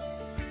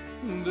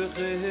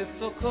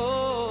בחפצו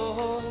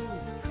כל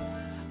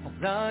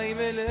אזי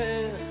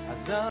מלך